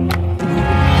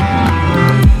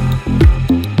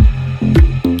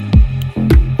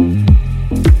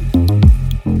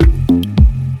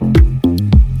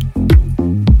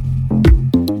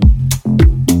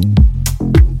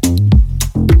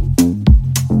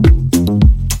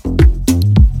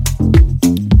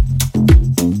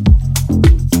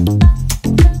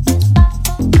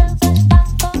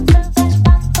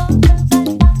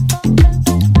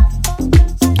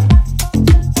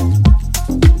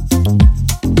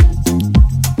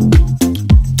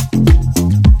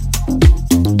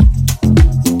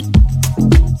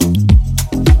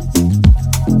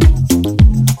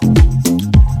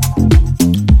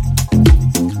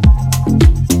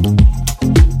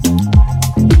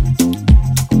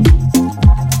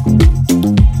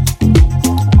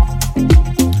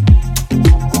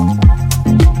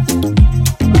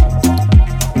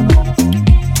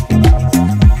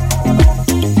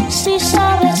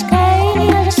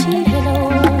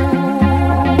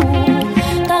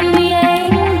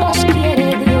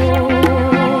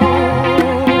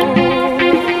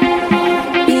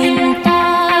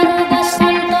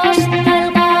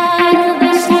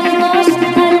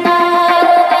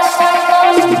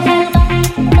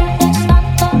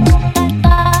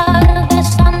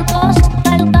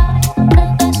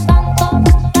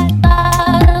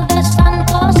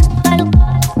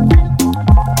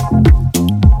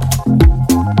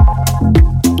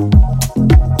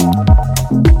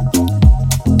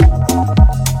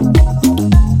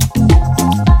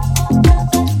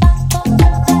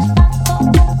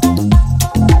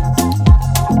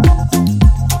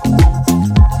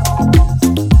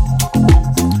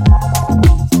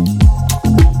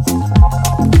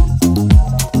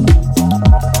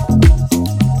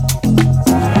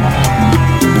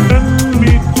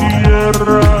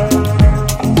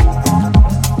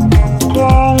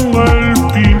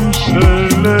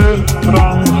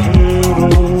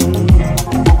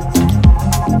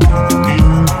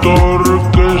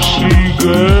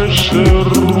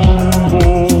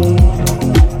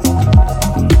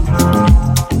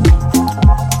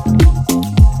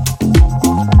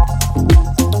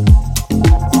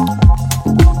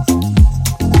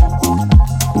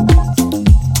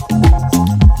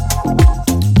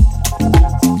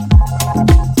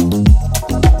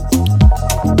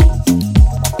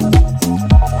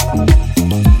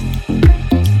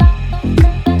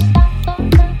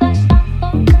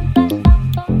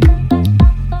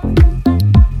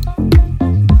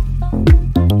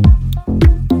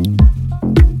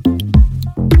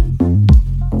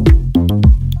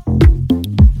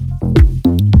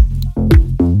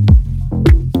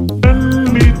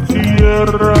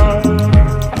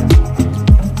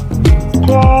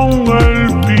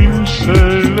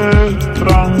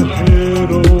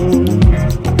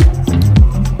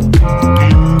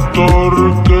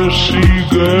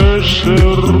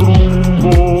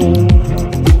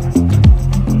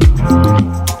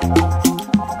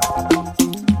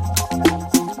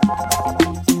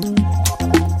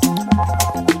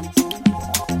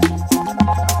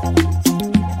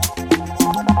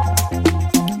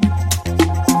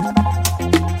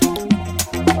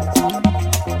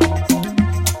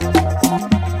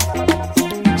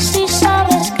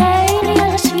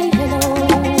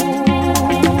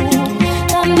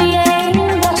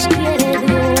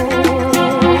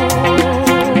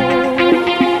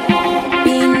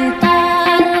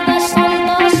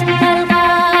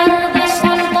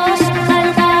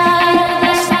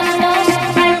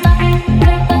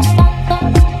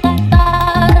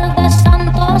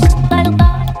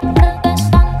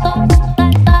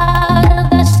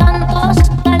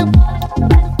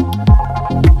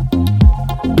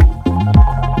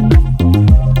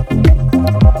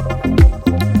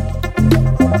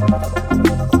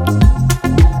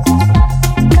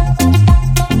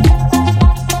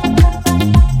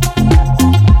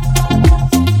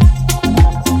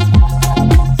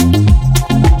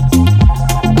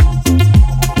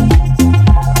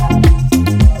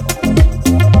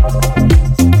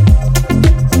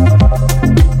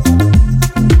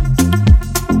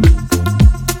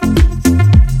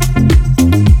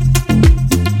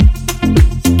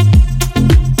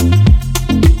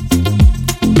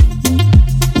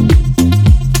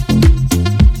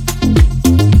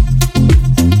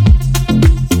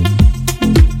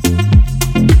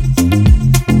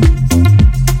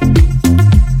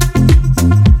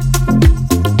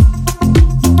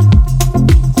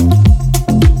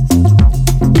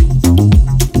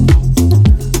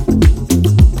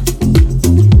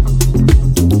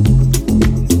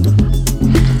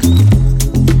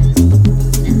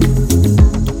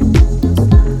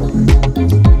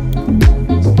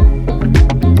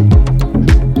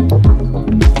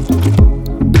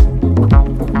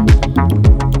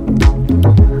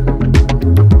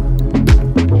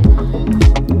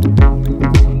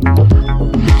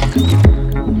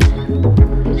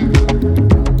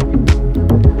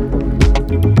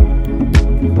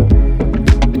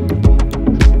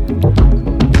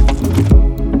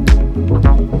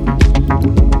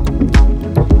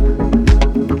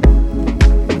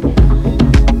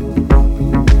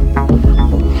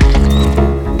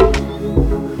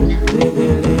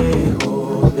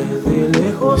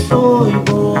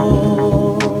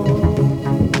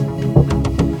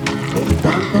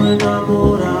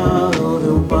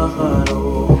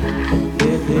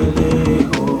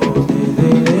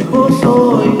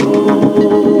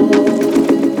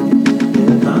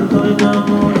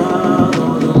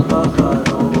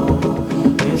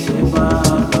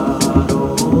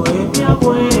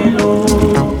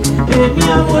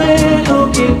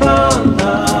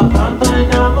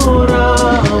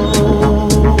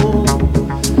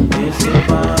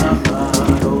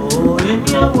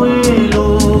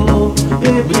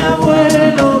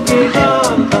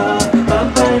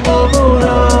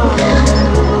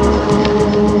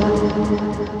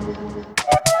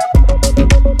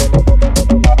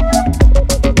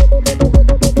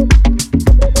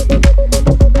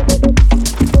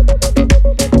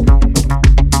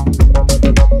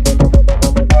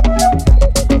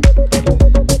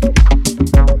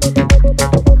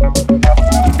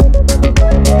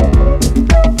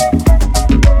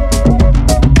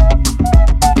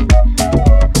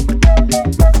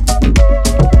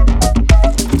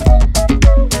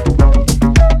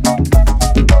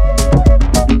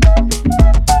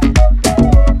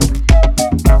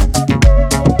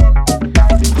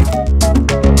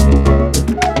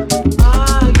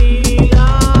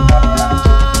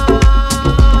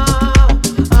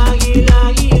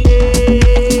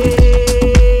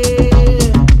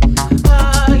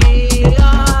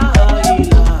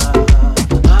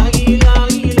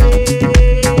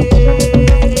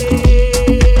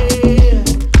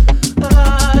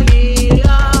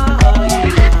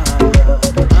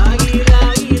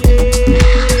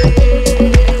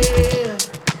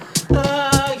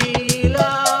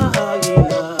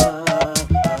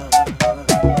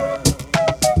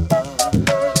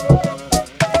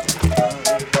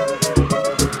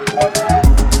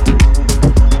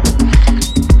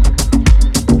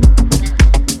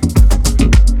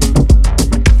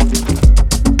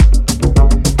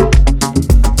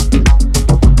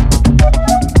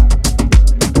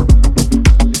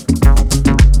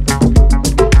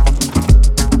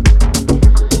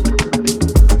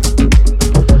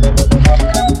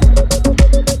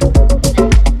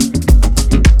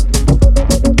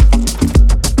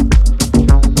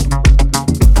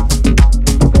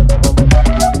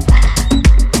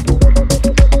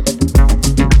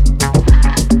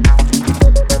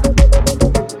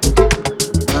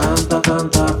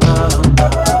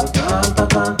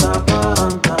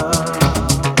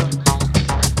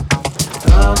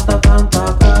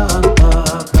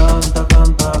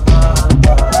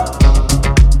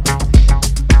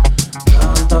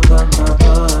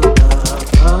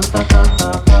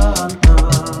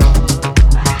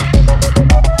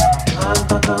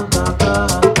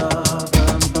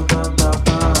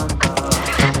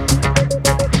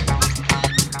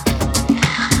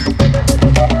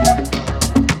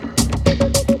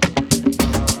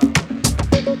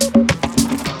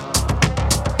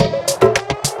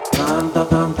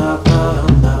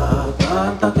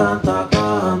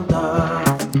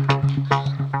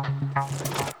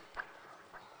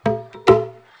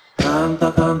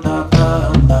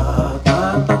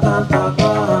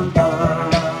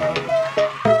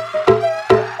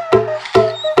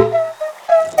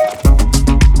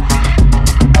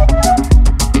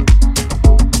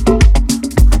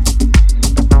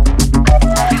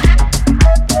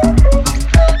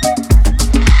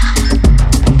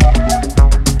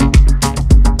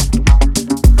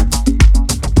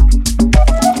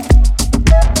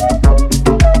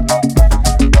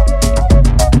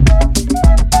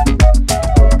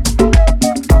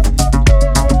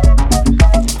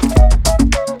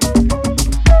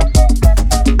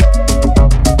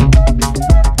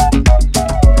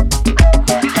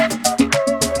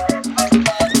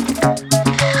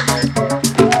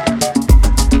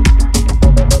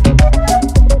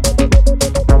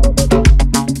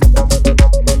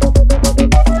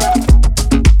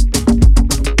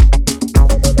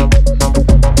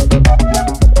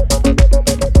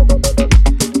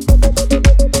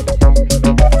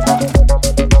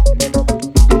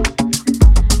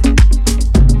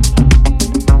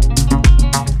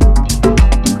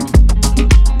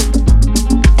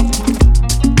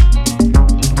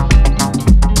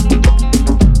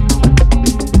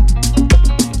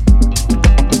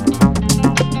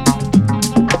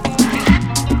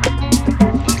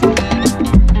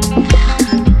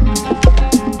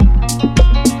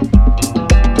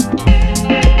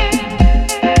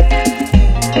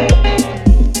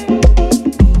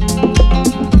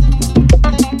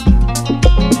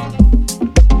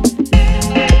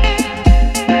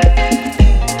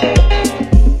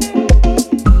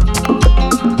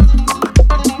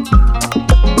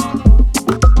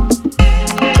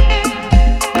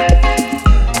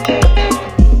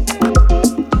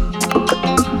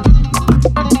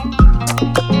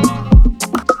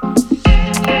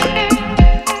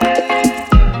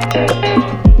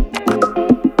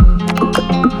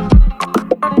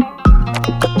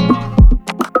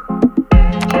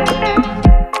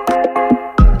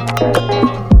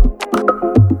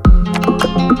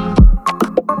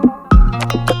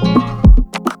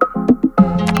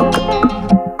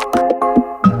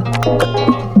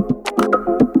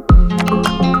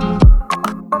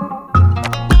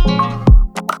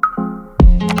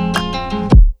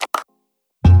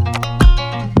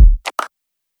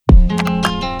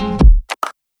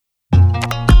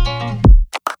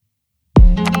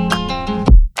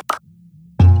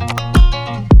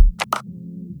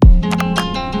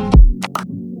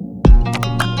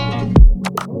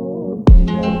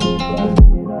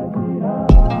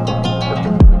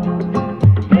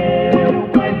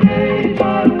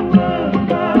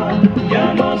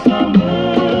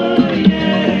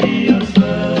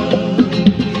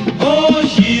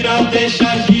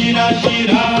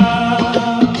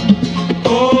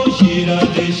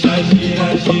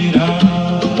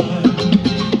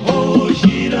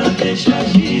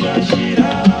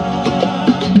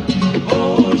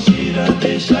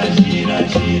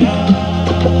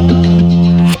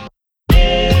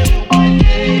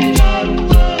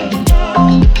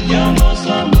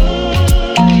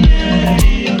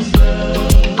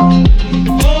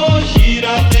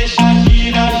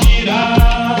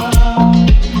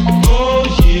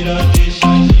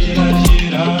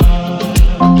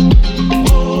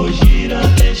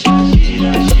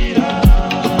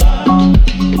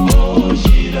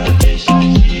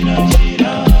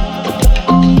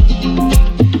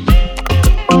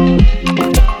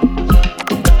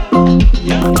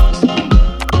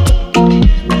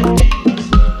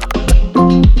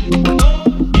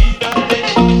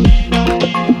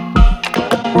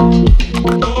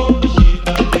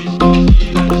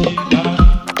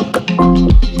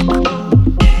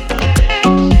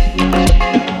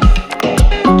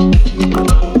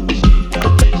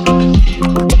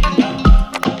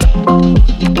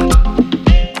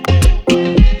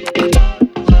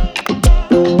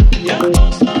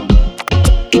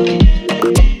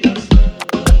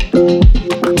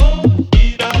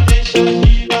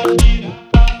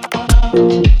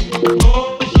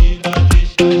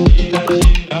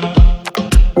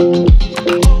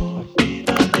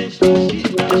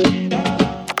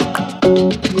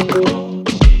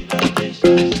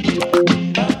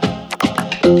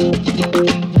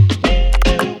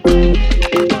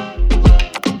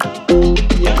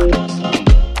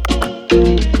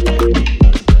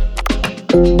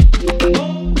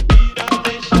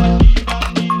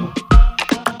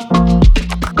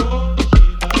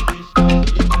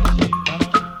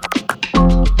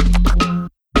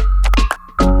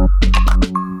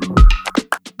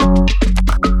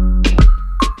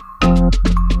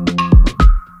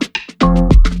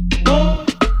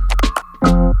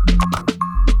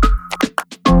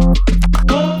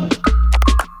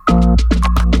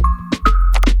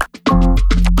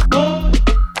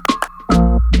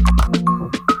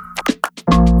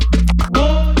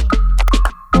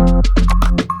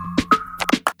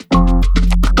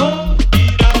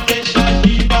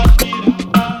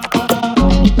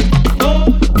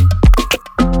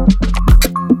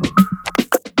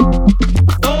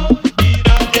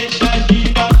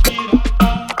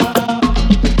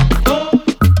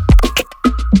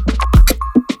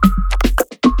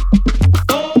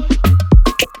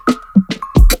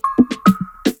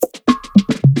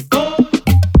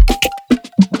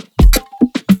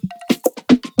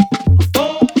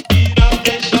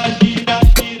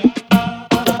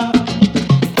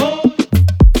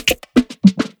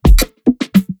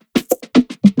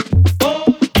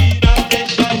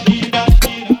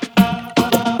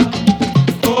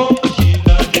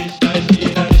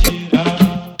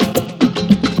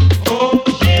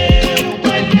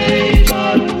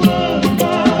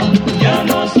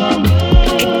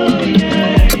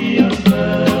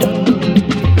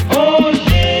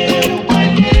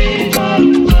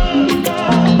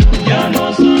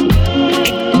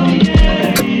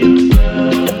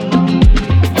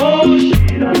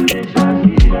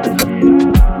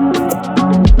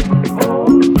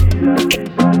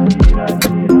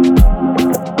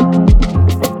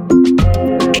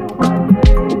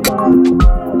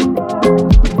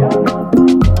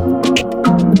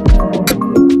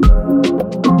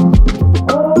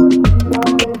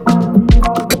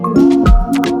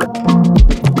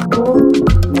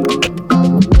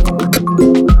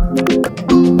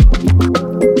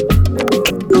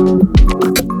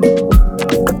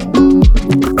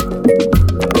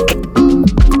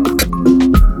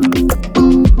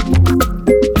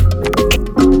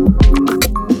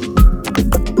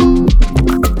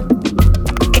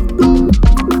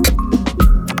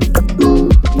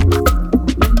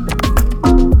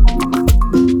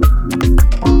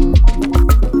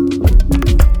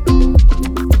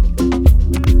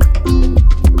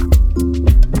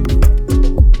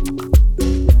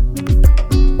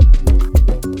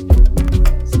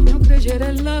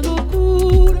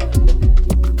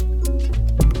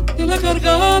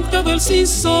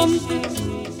 sinsonte,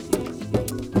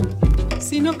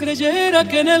 si no creyera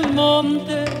que en el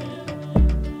monte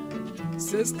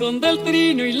se esconde el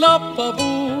trino y la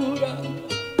pavura,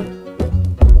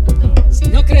 si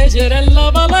no creyera en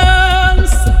la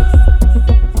balanza,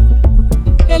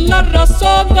 en la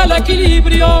razón del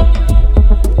equilibrio,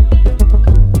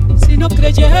 si no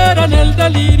creyera en el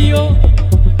delirio,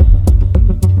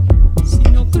 si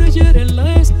no creyera en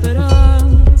la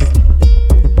esperanza,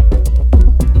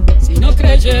 si no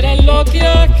creyera en lo que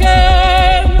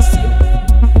agencia,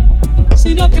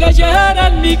 si no creyera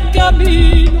en mi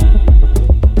camino,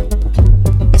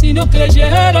 no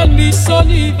creyera en mi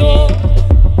sonido,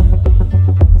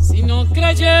 si no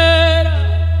creyera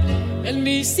en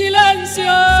mi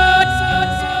silencio.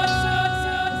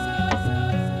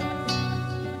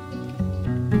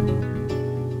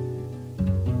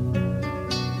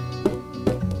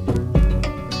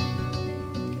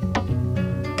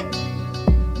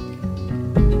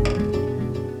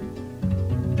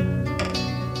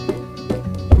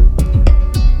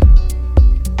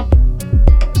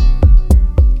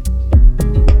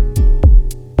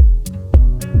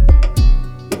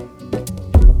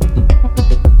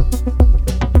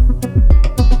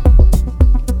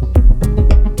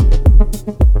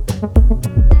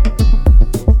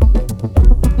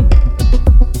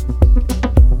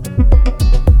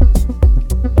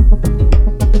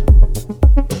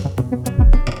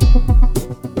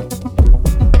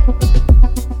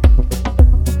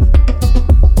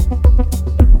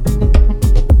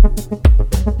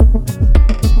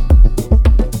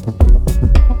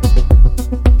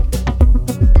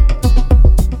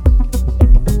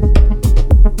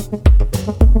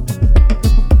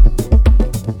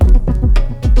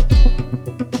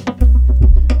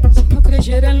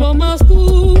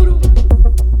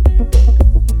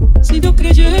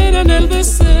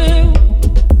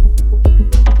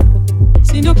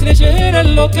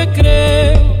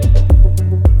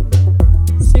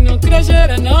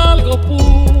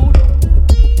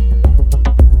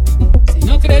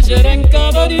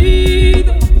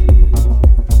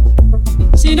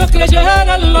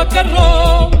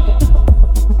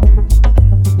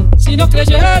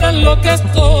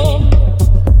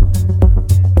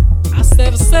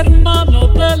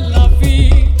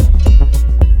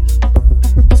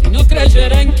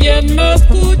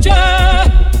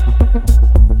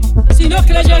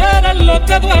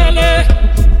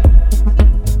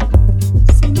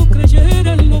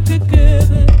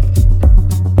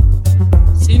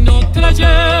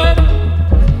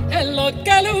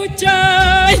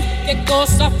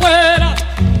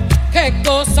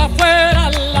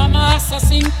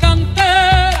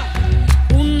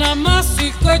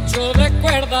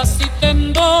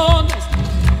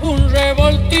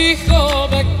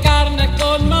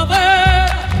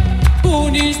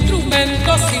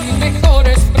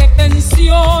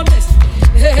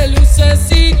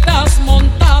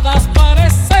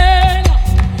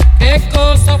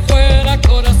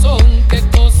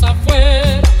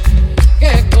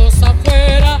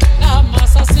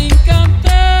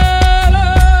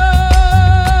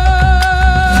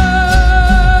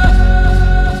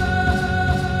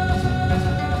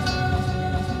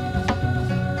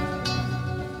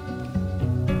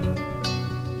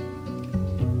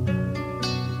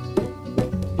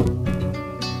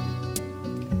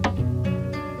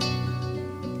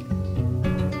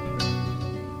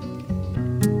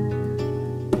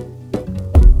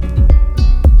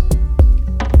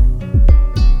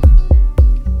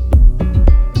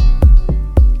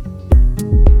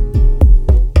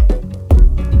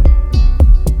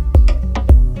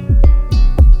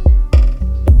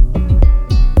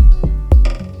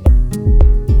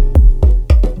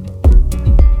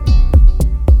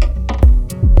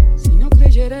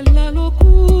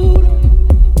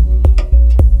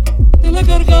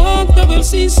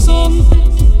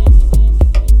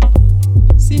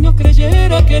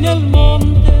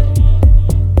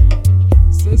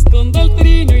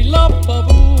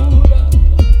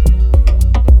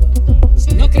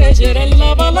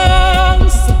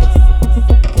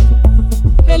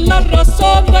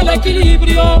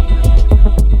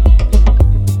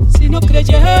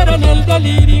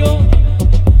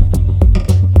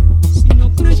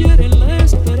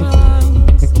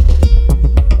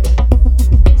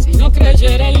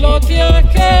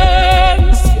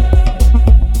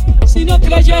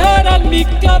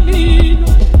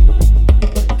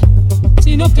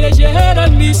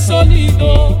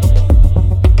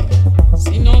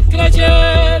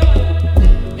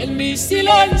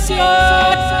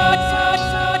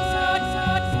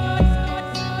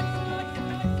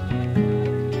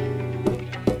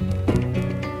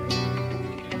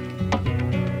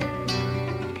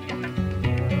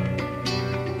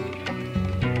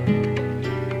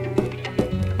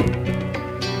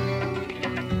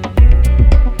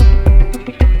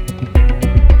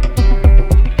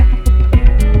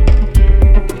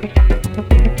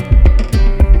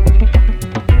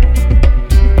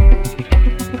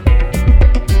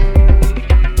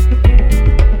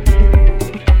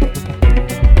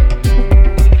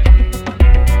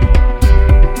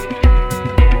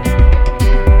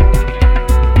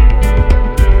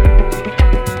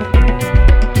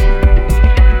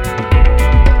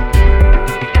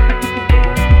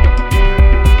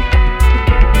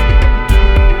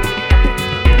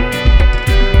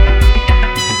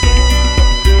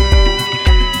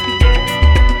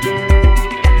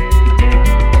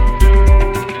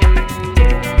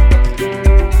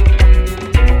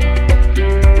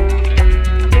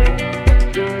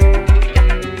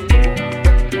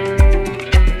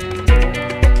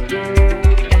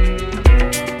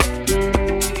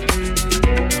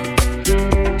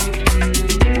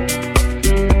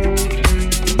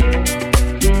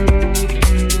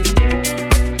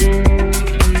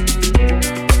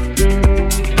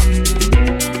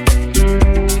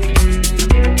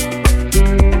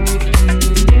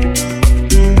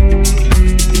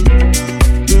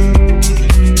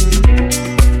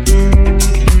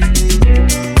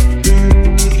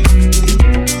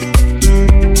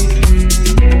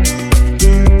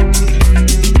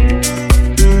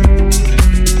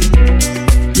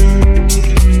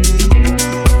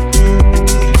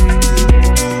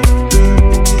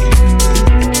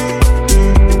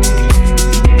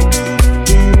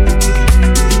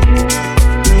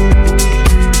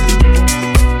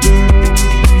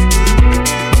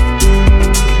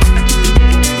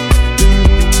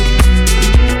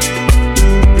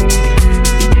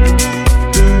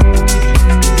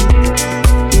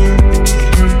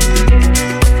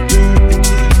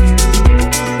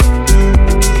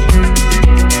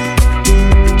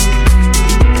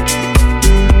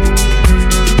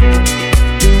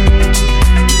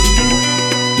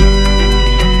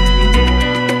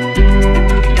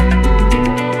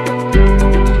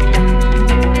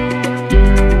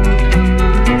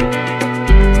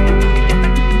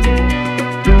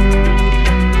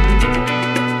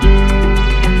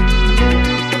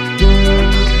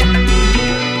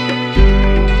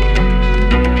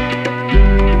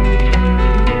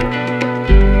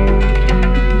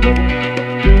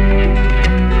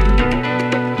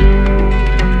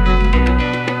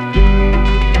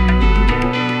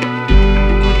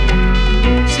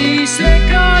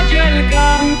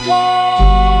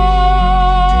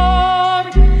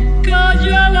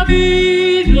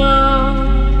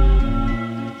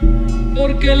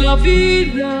 porque la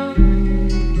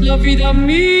vida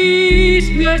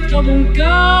misma es todo un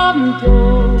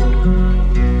canto.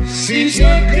 Si se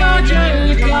calla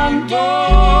el canto,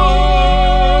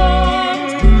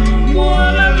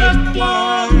 muere el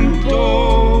espanto,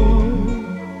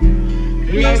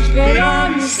 la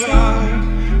esperanza,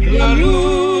 la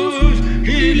luz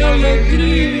y la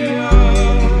alegría.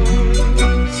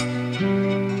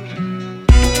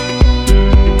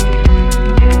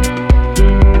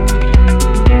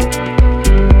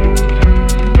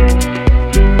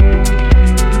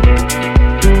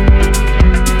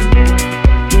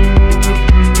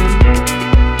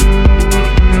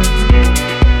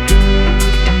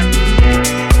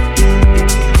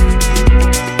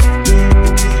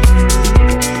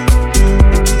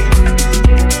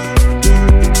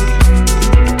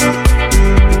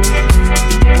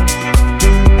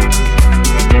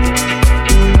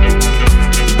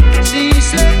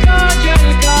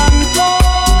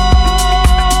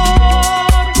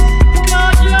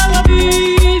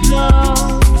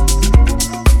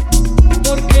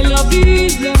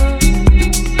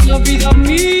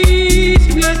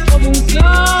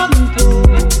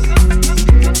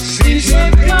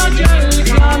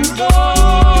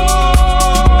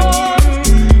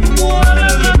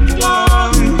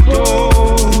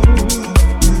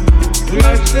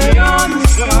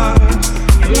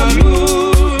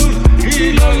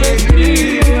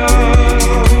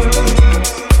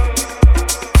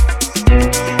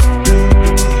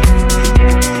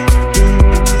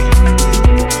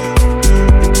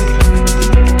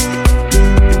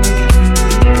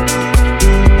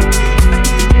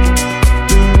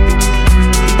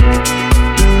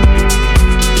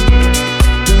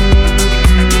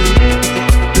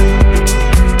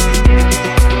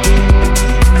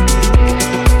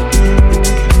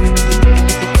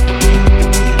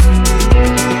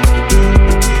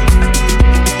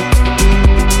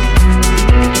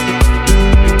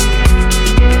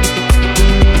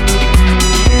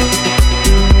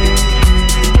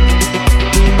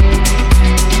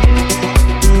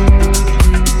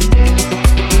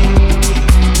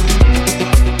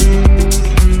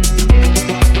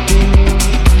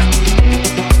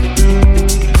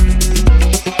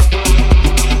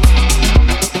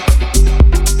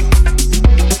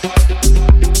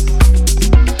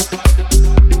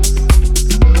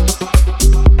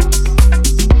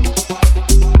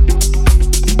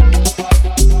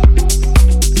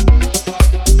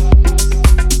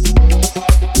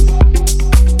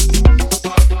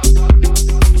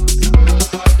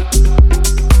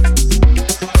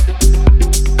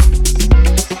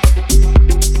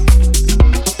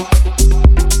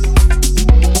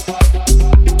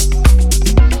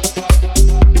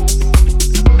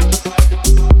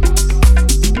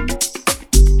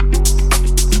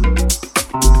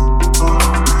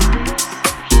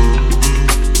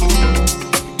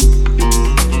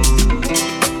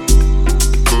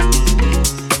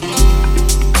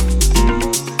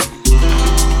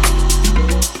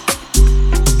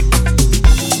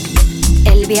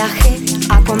 viaje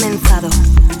ha comenzado.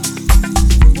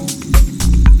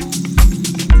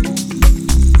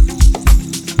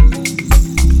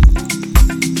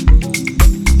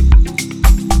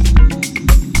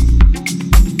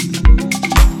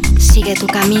 Sigue tu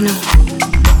camino.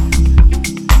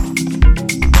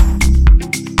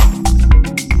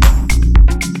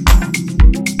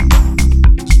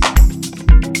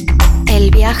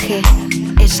 El viaje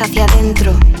es hacia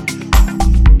adentro.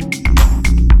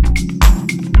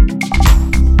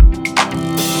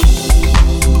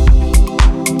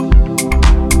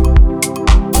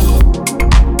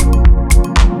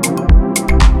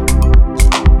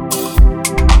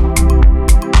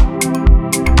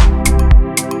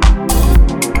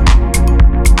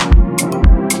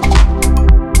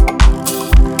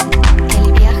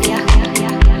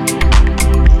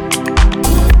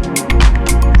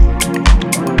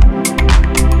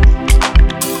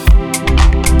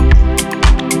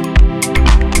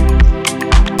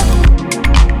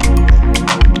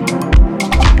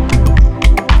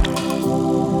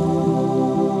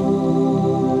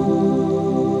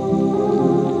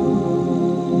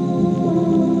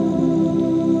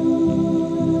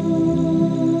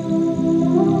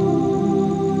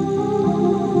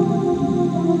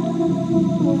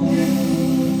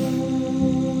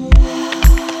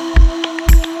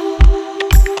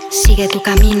 Sigue tu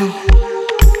camino.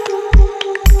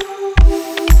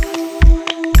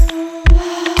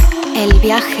 El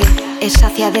viaje es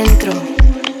hacia adentro.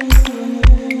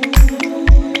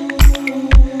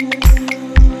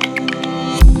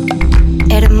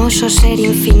 Hermoso ser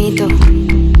infinito.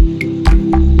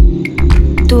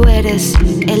 Tú eres eres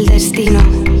el destino.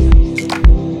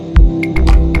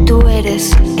 Tú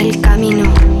eres el camino.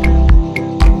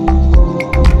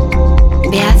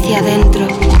 Ve hacia adentro.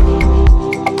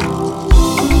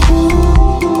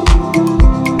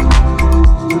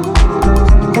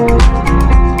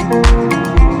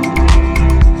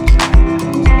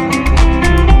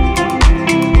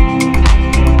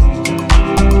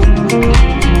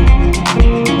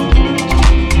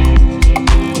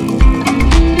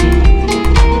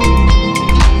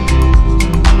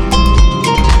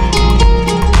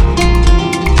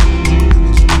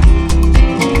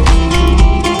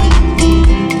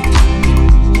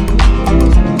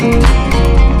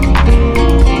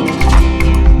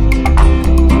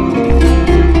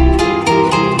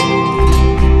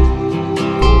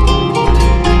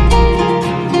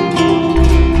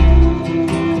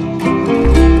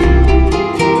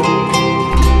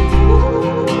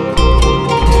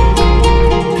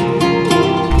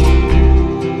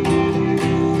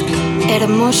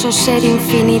 Hermoso ser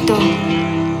infinito,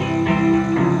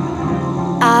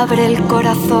 abre el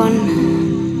corazón,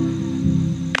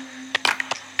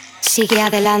 sigue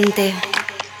adelante.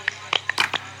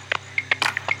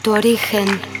 Tu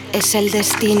origen es el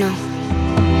destino.